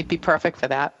 Mm-hmm. He'd be perfect for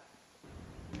that.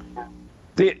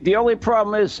 The only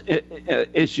problem is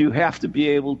you have to be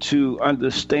able to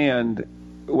understand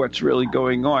what's really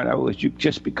going on.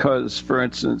 Just because, for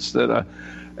instance, that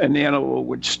an animal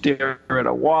would stare at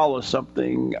a wall or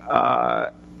something,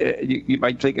 you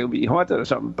might think it would be haunted or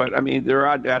something. But, I mean, there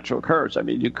are natural occurrences. I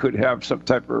mean, you could have some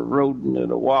type of rodent in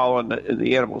a wall, and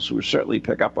the animals would certainly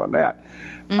pick up on that.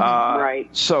 Mm-hmm. Right.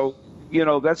 So, you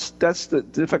know, that's the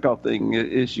difficult thing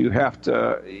is you have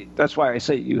to. That's why I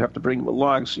say you have to bring them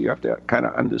along, so you have to kind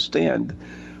of understand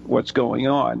what's going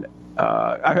on.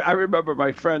 I remember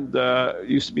my friend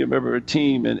used to be a member of a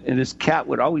team, and his cat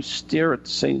would always stare at the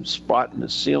same spot in the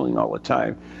ceiling all the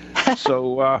time.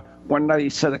 So one night he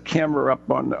set a camera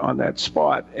up on that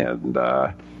spot, and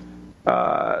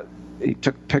he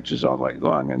took pictures all night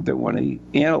long. And then when he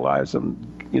analyzed them,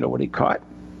 you know what he caught?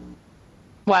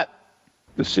 What?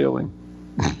 The ceiling.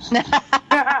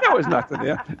 There was nothing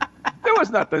there. There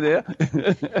was nothing there.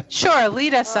 Sure,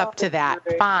 lead us up to that.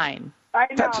 Fine. I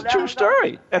know, that's a true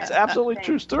story. That's absolutely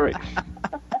true story.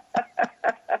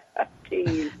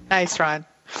 Nice, Ron.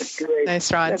 Great.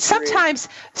 Nice, Ron. That's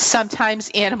Sometimes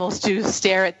animals do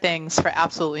stare at things for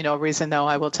absolutely no reason, though.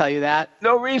 I will tell you that.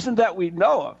 No reason that we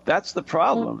know of. That's the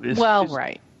problem.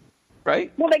 Right.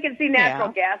 Right? Well, they can see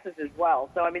natural gases as well.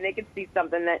 So, I mean, they could see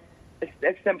something that is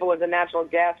as simple as a natural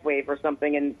gas wave or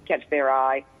something and catch their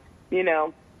eye, you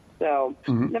know. So,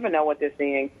 never know what they're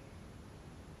seeing.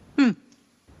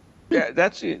 Yeah,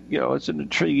 that's, you know, it's an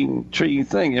intriguing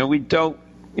thing. You know, we don't,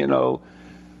 you know,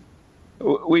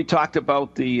 we talked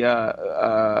about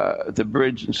the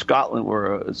bridge in Scotland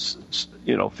where,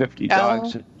 you know, 50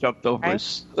 dogs had jumped over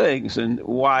things, and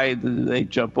why did they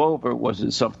jump over? Was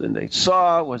it something they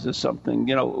saw? Was it something,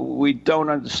 you know, we don't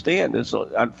understand this.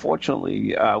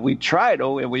 Unfortunately, we try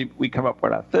to, and we come up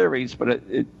with our theories, but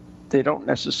they don't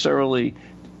necessarily,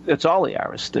 it's all the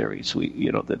Irish theories.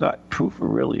 You know, they're not proof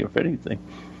really of anything.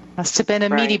 Must have been a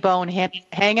meaty bone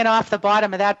hanging off the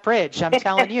bottom of that bridge, I'm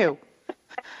telling you.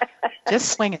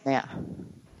 Just swinging there.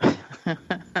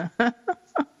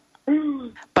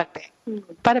 But bing.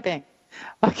 Bada bing.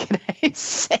 What can I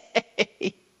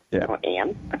say? Yeah.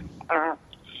 And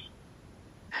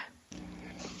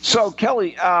So,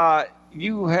 Kelly,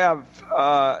 you have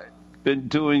been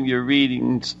doing your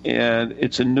readings, and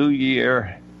it's a new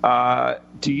year.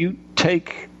 Do you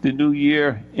take the new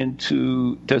year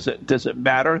into? Does it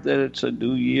matter that it's a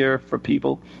new year for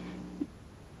people?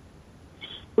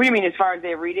 what do you mean, as far as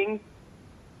their readings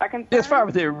are concerned? As far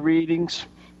as their readings.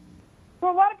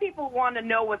 Well, a lot of people want to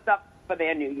know what's up for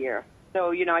their new year. So,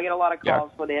 you know, I get a lot of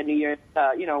calls for their new year.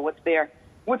 You know, what's the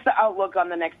outlook on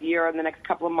the next year or the next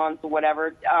couple of months or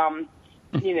whatever.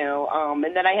 You know,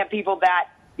 and then I have people that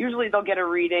usually they'll get a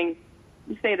reading.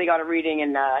 Say they got a reading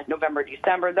in November,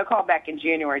 December. They'll call back in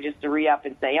January just to re-up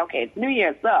and say, okay, it's New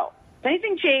Year. So,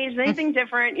 anything changed? Anything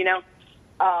different? You know.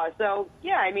 So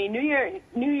yeah, I mean, New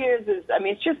Year's is. I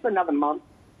mean, it's just another month.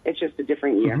 It's just a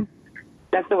different year. Mm-hmm.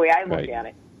 That's the way I look at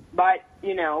it. But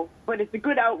you know, it's a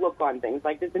good outlook on things.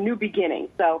 Like there's a new beginning.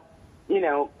 So, you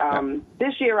know,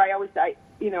 this year I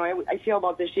feel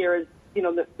about this year is, you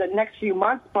know, the next few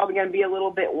months probably going to be a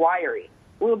little bit wiry,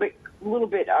 a little bit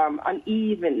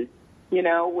uneven, you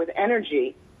know, with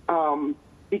energy,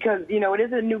 because, you know, it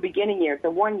is a new beginning year. It's a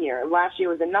 1 year. Last year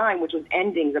was a 9, which was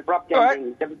endings, abrupt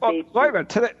endings. Wait a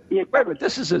minute.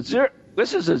 This is a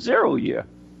 0 year.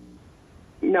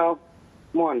 No,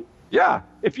 1. Yeah.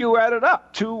 If you add it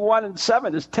up, 2, 1, and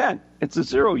 7 is 10. It's a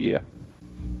 0 year.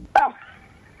 Oh.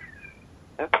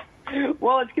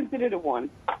 Well, it's considered a 1.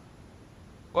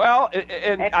 Well,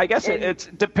 and I guess it's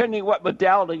depending what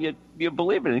modality you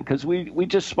believe in, because we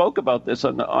just spoke about this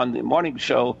on the morning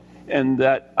show, and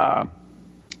that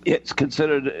it's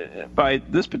considered by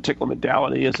this particular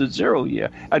modality as a 0 year,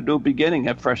 a new beginning,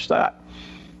 a fresh start.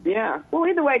 Yeah. Well,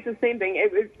 either way, it's the same thing.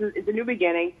 It's a new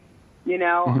beginning. You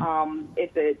know,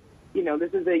 this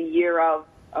is a year of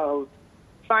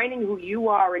finding who you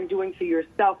are and doing for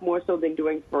yourself more so than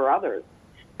doing for others.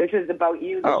 This is about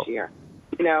you this year.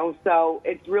 You know, so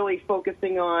it's really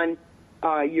focusing on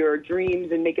your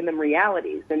dreams and making them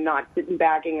realities, and not sitting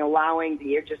back and allowing the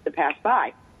year just to pass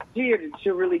by.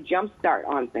 To really jumpstart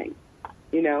on things,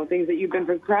 you know, things that you've been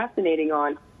procrastinating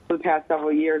on for the past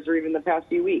several years or even the past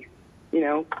few weeks. You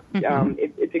know,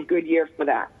 it's a good year for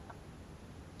that.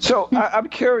 So I'm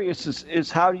curious,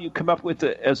 is how do you come up with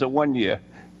it as a 1 year?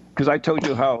 Because I told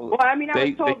you how. Well, I mean, I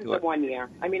was told it's a 1 year.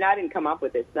 I mean, I didn't come up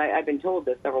with this. I've been told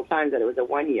this several times that it was a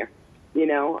 1 year. You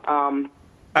know.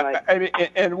 But, I mean,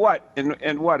 and what?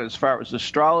 And what? As far as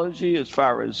astrology, as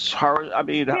far as horror? I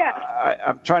mean,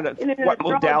 I'm trying to. In what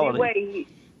modality? Way,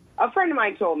 a friend of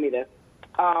mine told me this.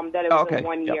 That it was a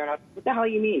 1 year. And I was, what the hell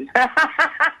you mean?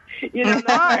 You know,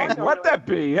 fine. What that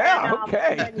be? Yeah. And,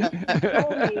 okay. And he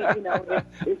told me, you know,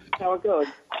 it's how it goes.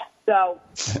 So,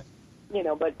 you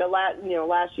know, but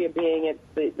last year being at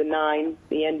the 9,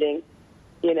 the ending,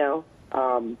 you know,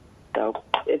 so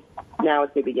it's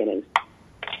the beginnings.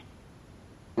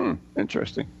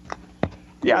 Interesting.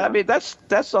 Yeah, I mean that's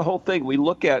the whole thing. We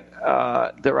look at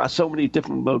there are so many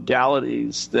different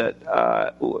modalities that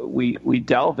we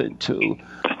delve into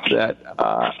that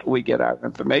we get our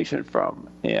information from,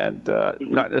 and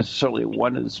not necessarily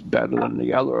one is better than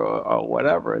the other or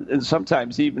whatever. And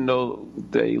sometimes, even though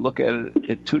they look at it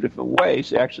in two different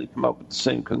ways, they actually come up with the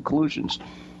same conclusions.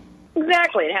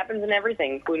 Exactly, it happens in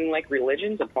everything, including like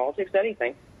religions and politics,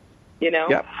 anything. You know.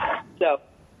 Yep. So.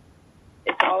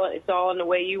 It's all in the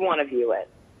way you want to view it.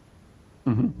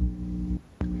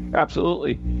 Mm-hmm.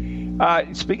 Absolutely.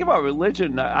 Speaking about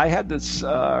religion, I had this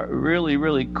really,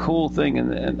 really cool thing,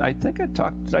 and I think did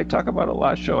I talk about it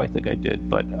last show? I think I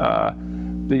did, but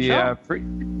the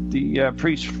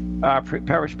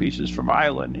parish priest is from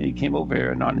Ireland, and he came over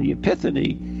here, and on the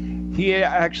Epiphany, he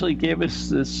actually gave us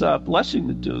this blessing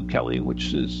to do, Kelly,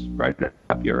 which is right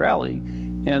up your alley,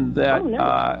 and that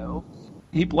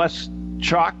he blessed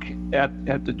chalk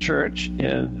at the church,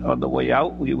 and on the way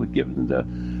out we would give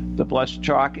them the blessed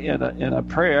chalk in a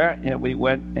prayer, and we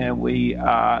went and we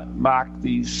marked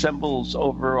these symbols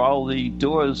over all the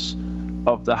doors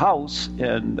of the house,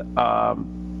 and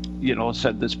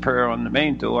said this prayer on the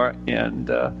main door,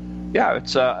 and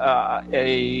it's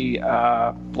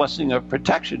a blessing of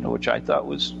protection, which I thought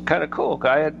was kind of cool.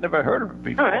 I had never heard of it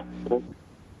before. Oh, that's cool.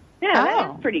 Yeah,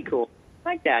 that's pretty cool. I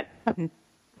like that.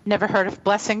 Never heard of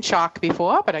blessing chalk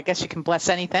before, but I guess you can bless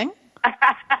anything.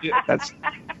 Yeah,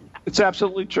 it's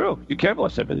absolutely true. You can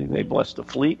bless everything. They bless the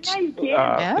fleets.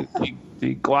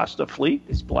 The Gloucester fleet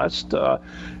is blessed.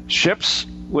 Ships,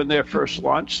 when they're first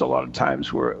launched, a lot of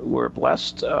times were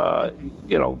blessed.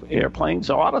 Airplanes,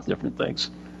 a lot of different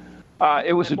things.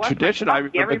 It was a tradition I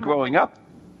remember growing up.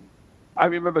 I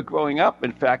remember growing up.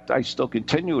 In fact, I still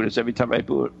continue it. Is every time I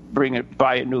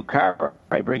buy a new car,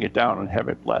 I bring it down and have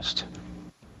it blessed.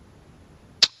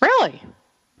 Really?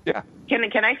 Yeah.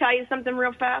 Can I tell you something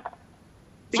real fast?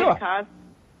 Sure. Cars?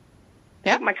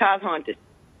 Yeah. My car's haunted.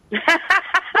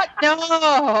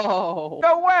 No.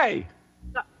 No way.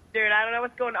 Dude, I don't know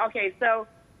what's going on. Okay, so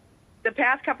the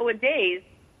past couple of days,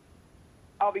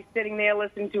 I'll be sitting there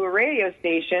listening to a radio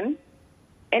station,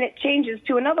 and it changes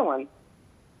to another one.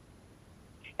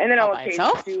 And then I'll change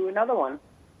to another one.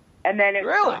 And then it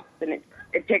stops, and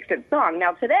it picks its song.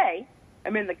 Now, today,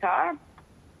 I'm in the car,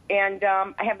 and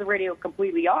I have the radio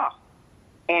completely off.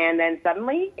 And then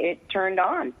suddenly, it turned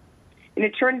on. And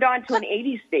it turned on to an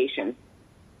 80s station.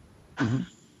 Mm-hmm.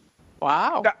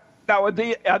 Wow. Now, are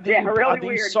these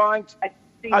songs?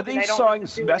 Are these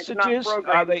songs messages?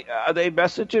 Are they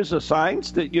messages or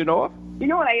signs that you know of? You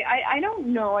know what? I don't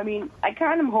know. I mean, I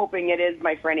kind of am hoping it is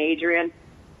my friend Adrian,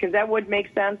 because that would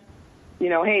make sense. You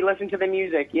know, hey, listen to the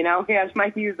music. You know, here's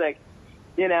my music.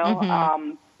 You know,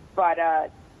 Mm-hmm.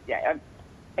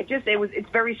 It's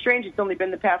very strange. It's only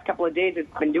been the past couple of days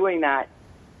it's been doing that.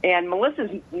 And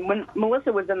when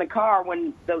Melissa was in the car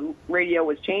when the radio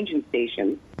was changing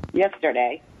stations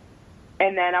yesterday,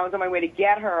 and then I was on my way to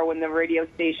get her when the radio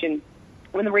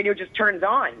just turns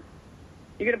on.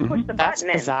 You're going to push the button in. That's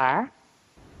bizarre.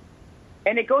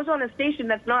 And it goes on a station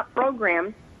that's not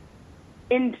programmed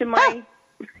into my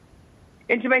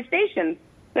station.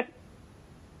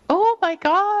 Oh my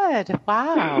God!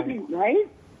 Wow. Right?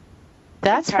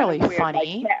 That's really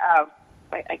funny.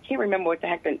 I can't remember what the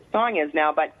heck the song is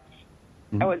now, but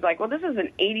I was like, well, this is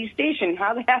an 80s station.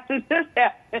 How the heck does this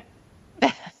happen?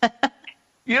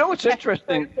 You know what's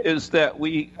interesting is that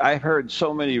I've heard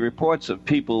so many reports of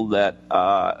people that,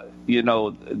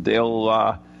 they'll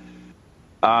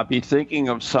be thinking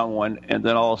of someone, and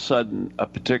then all of a sudden a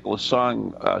particular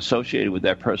song associated with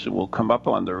that person will come up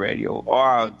on the radio,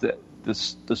 or the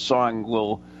song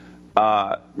will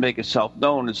make itself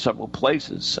known in several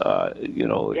places.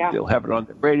 They'll have it on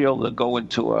the radio. They'll go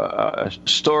into a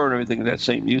store and everything, and that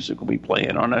same music will be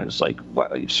playing on it. It's like,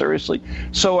 what? Seriously?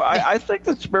 So I think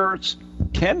that spirits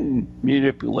can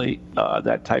manipulate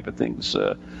that type of things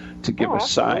to give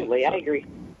us signs. Absolutely, I agree.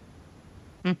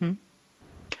 Mm-hmm.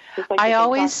 Like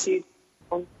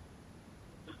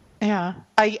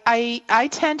I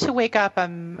tend to wake up.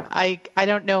 I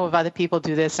don't know if other people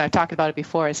do this, and I've talked about it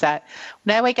before, is that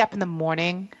when I wake up in the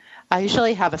morning, I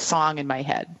usually have a song in my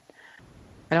head.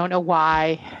 I don't know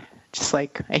why, just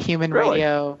like a human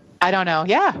radio. I don't know.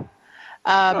 Yeah.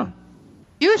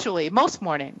 Usually, most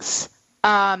mornings.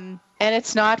 And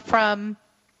it's not from,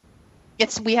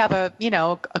 we have a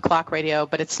clock radio,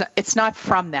 but it's not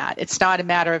from that. It's not a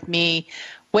matter of me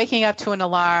waking up to an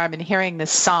alarm and hearing this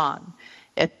song.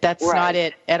 That's not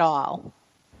it at all.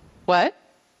 What?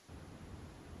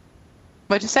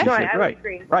 What'd you say? No, I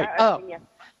agree. Right.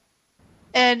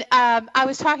 And I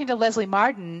was talking to Leslie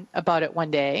Martin about it one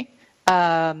day.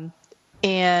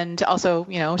 And also,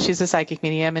 she's a psychic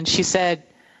medium, and she said,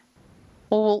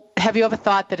 well, have you ever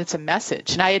thought that it's a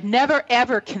message? And I had never,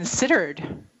 ever considered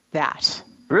that.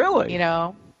 Really?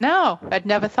 No, I'd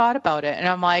never thought about it. And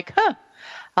I'm like,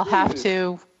 I'll have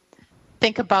to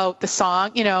think about the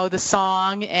song, the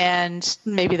song and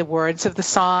maybe the words of the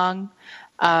song.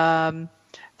 So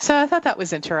I thought that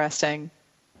was interesting.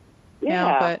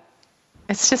 Yeah. But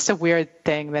it's just a weird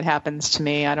thing that happens to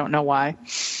me. I don't know why.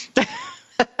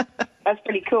 That's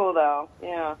pretty cool, though.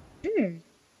 Yeah.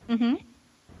 Mm-hmm.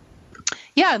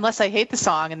 Yeah, unless I hate the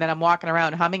song and then I'm walking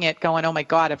around humming it going, oh, my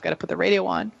God, I've got to put the radio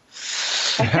on.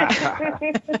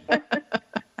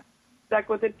 Stuck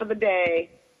with it for the day.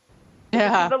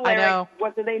 Yeah, the lyrics, I know.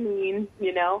 What do they mean,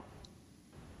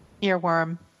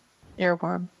 Earworm.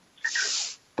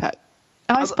 But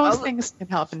I suppose things can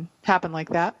happen like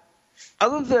that.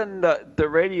 Other than the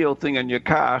radio thing in your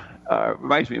car,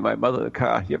 reminds me of my mother, the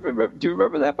car. Do you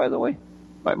remember that, by the way?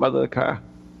 My mother, the car?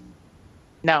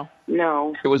 No.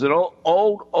 It was an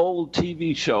old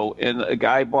TV show, and a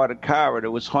guy bought a car, and it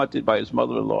was haunted by his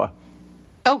mother-in-law.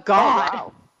 Oh, God. Oh,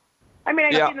 wow. I mean,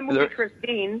 I've seen the movie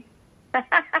Christine.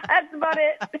 That's about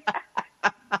it.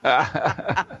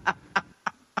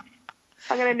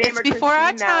 I'm going to name her Christine. It's before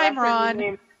our time,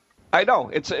 Ron. I know.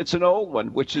 It's an old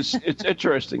one, which is it's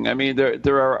interesting. I mean,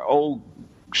 there are old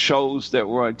shows that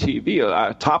were on TV.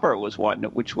 Topper was one,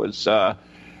 which was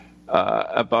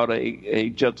about a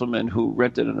gentleman who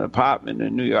rented an apartment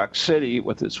in New York City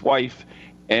with his wife,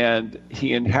 and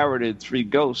he inherited 3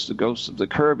 ghosts, the ghosts of the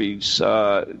Kirbys,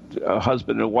 a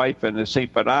husband and wife, and a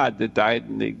St. Bernard that died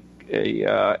in the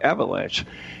avalanche.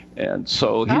 And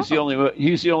so he's the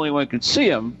only one who could see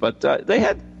him, but they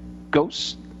had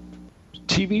ghosts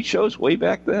TV shows way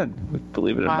back then,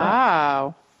 believe it or not.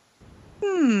 Wow.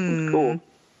 Cool.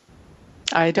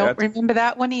 I don't remember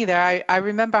that one either. I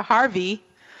remember Harvey,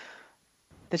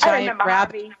 the giant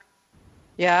rabbit. Harvey.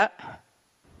 Yeah.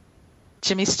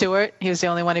 Jimmy Stewart. He was the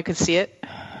only one who could see it.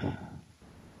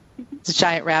 It's a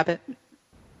giant rabbit.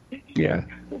 Yeah.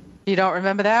 You don't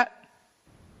remember that?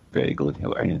 Vaguely.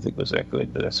 I didn't think it was that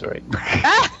good, but that's all right.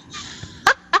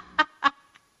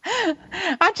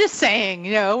 I'm just saying,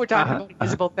 we're talking about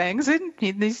invisible things, and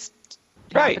these.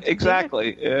 Right,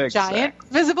 exactly. Giant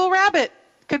visible rabbit.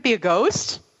 Could be a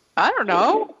ghost. I don't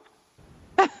know.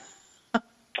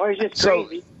 Or it's just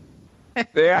crazy.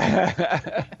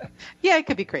 Yeah. Yeah, it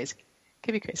could be crazy.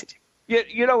 Could be crazy too. Yeah,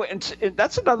 and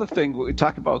that's another thing when we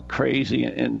talk about crazy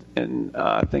and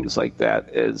things like that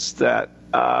is that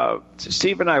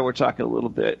Steve and I were talking a little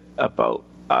bit about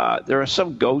there are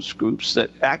some ghost groups that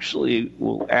actually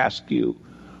will ask you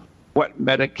what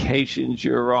medications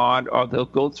you're on, or they'll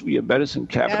go through your medicine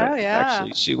cabinet and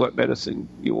actually see what medicine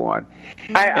you want.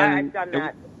 I've done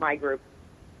that with my group.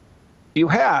 You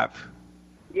have?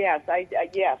 Yes,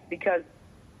 yes, because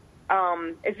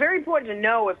it's very important to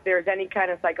know if there's any kind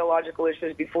of psychological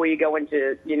issues before you go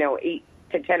into, 8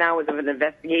 to 10 hours of an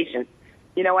investigation.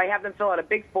 I have them fill out a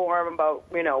big form about,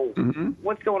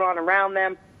 what's going on around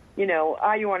them.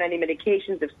 Are you on any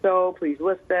medications? If so, please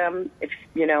list them. If,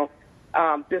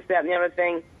 this, that, and the other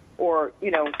thing. Or,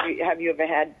 have you ever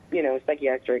had,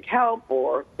 psychiatric help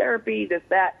or therapy, this,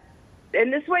 that.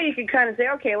 And this way you can kind of say,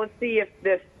 okay, let's see if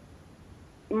this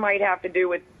might have to do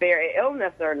with their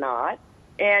illness or not.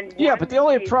 And but the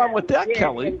only problem with that,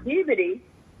 Kelly...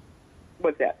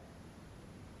 What's that?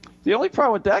 The only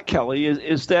problem with that, Kelly,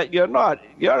 is that you're not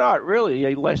really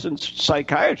a licensed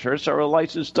psychiatrist or a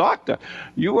licensed doctor.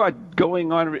 You are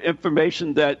going on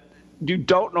information that you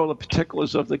don't know the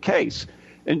particulars of the case,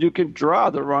 and you can draw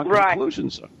the wrong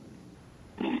conclusions.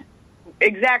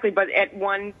 Exactly, but at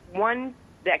one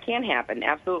that can happen.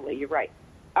 Absolutely, you're right.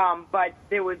 But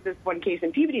there was this one case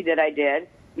in Peabody that I did,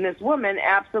 and this woman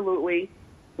absolutely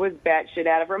was batshit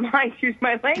out of her mind. Excuse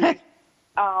my language.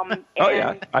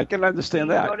 I can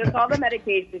understand that. She told us all the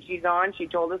medications she's on. She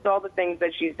told us all the things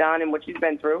that she's done and what she's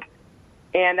been through.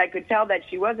 And I could tell that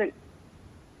she wasn't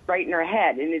right in her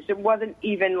head. And it wasn't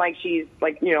even like she's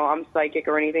like, I'm psychic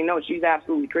or anything. No, she's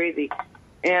absolutely crazy.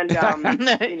 And,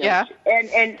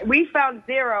 and we found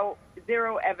zero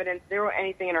evidence, zero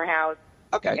anything in her house.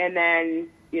 Okay. And then,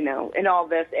 and all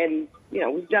this. And,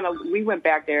 we went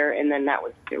back there, and then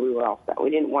we were all set. We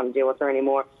didn't want to deal with her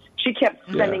anymore. She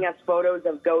kept sending us photos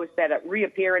of ghosts that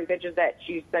reappear in pictures that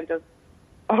she sent us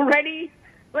already,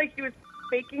 like she was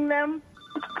faking them.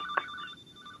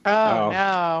 Oh,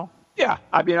 no. Yeah,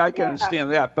 I mean, I can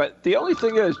understand that. But the only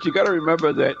thing is, you got to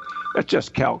remember that that's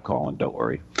just Cal calling. Don't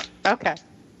worry. Okay.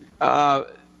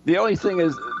 The only thing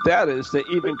is that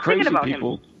even crazy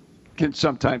people can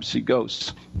sometimes see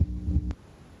ghosts.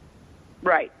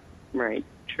 Right.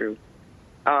 True.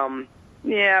 But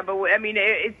I mean,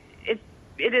 it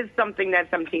is something that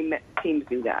some teams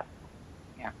do that.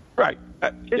 Yeah. Right.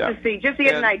 Just to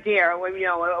get an idea.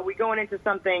 Are we going into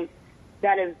something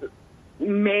that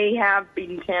may have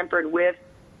been tampered with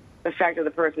the fact that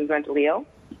the person's mentally ill?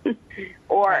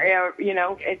 Or,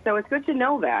 so it's good to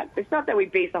know that. It's not that we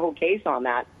base the whole case on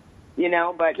that,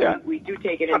 but we do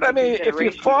take it into consideration.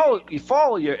 If you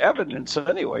follow your evidence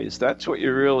anyways, that's what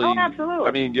you're really... Oh, absolutely.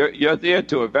 I mean, you're there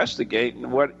to investigate,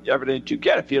 and what evidence you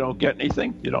get. If you don't get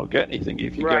anything, you don't get anything.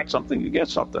 If you get something, you get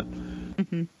something.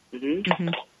 Mm-hmm. Mm-hmm.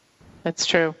 That's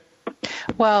true.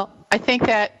 Well, I think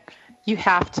that you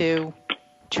have to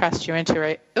trust your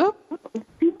intuition.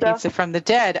 Pizza from the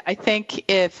dead. I think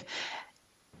if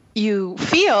you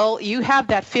have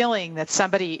that feeling that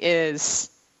somebody is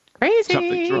crazy,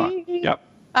 something's wrong. Yep.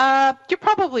 You're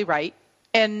probably right.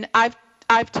 And I've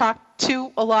talked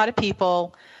to a lot of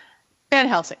people. Van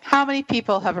Helsing, how many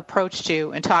people have approached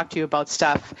you and talked to you about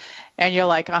stuff, and you're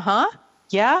like,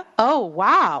 yeah, oh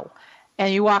wow,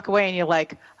 and you walk away and you're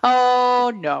like,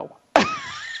 oh no,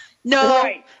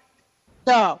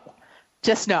 no,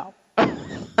 just no.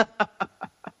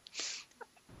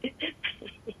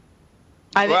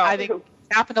 I think it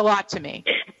happened a lot to me.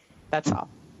 That's all.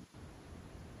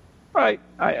 Right.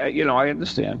 I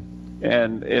understand.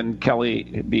 And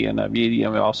Kelly, being a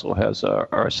medium, also has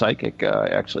our psychic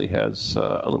actually has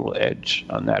a little edge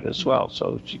on that as well.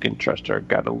 So she can trust her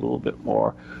gut a little bit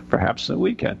more, perhaps, than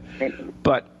we can.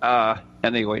 But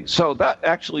anyway, so that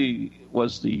actually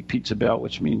was the Pizza Bell,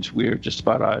 which means we're just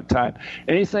about out of time.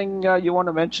 Anything you want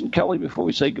to mention, Kelly, before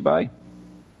we say goodbye?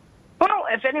 Well,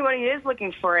 if anybody is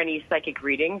looking for any psychic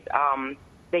readings,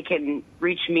 they can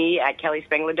reach me at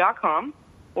kellyspengler.com.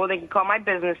 or they can call my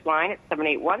business line at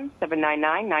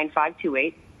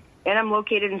 781-799-9528. And I'm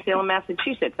located in Salem,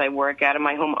 Massachusetts. I work out of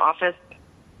my home office.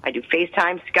 I do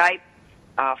FaceTime, Skype,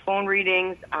 phone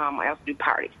readings. I also do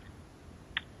parties.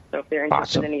 So if they're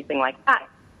interested in anything like that,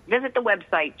 visit the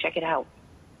website. Check it out.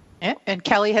 Yeah, and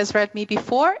Kelly has read me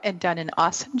before and done an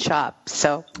awesome job.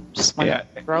 So just want to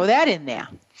throw that in there.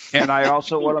 And I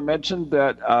also want to mention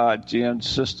that Jan's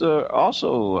sister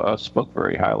also spoke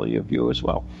very highly of you as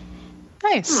well.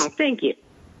 Nice. Oh, thank you.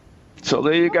 So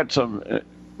there you got some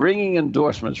ringing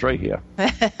endorsements right here.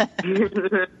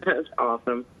 That's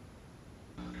awesome.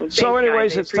 Well, so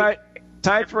anyways, it's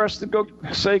time for us to go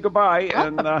say goodbye.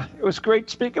 And it was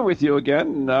great speaking with you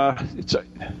again.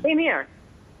 Same here.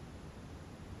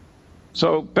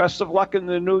 So best of luck in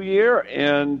the new year,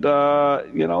 and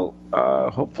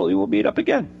hopefully we'll meet up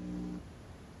again.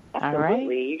 Absolutely. All right.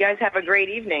 You guys have a great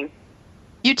evening.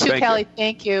 You too, Kelly.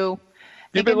 Thank you.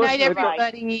 Good night,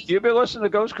 everybody. You've been listening to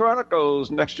Ghost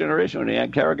Chronicles, Next Generation with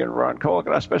Ann Carrigan, Ron Kolek,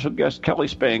 and our special guest, Kelly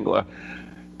Spangler.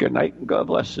 Good night, and God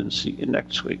bless, and see you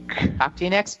next week. Talk to you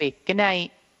next week. Good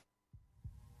night.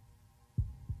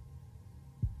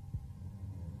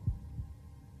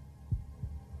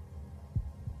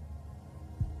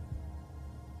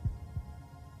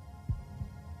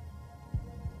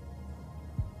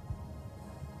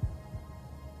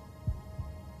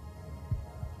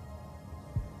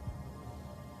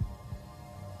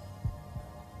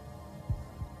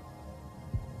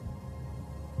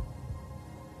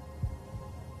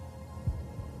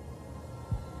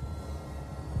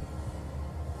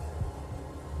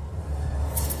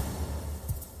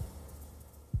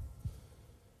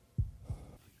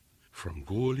 From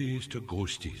ghoulies to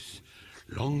ghosties,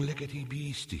 long-leggedy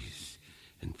beasties,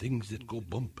 and things that go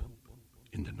bump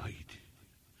in the night.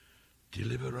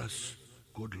 Deliver us,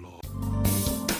 good Lord.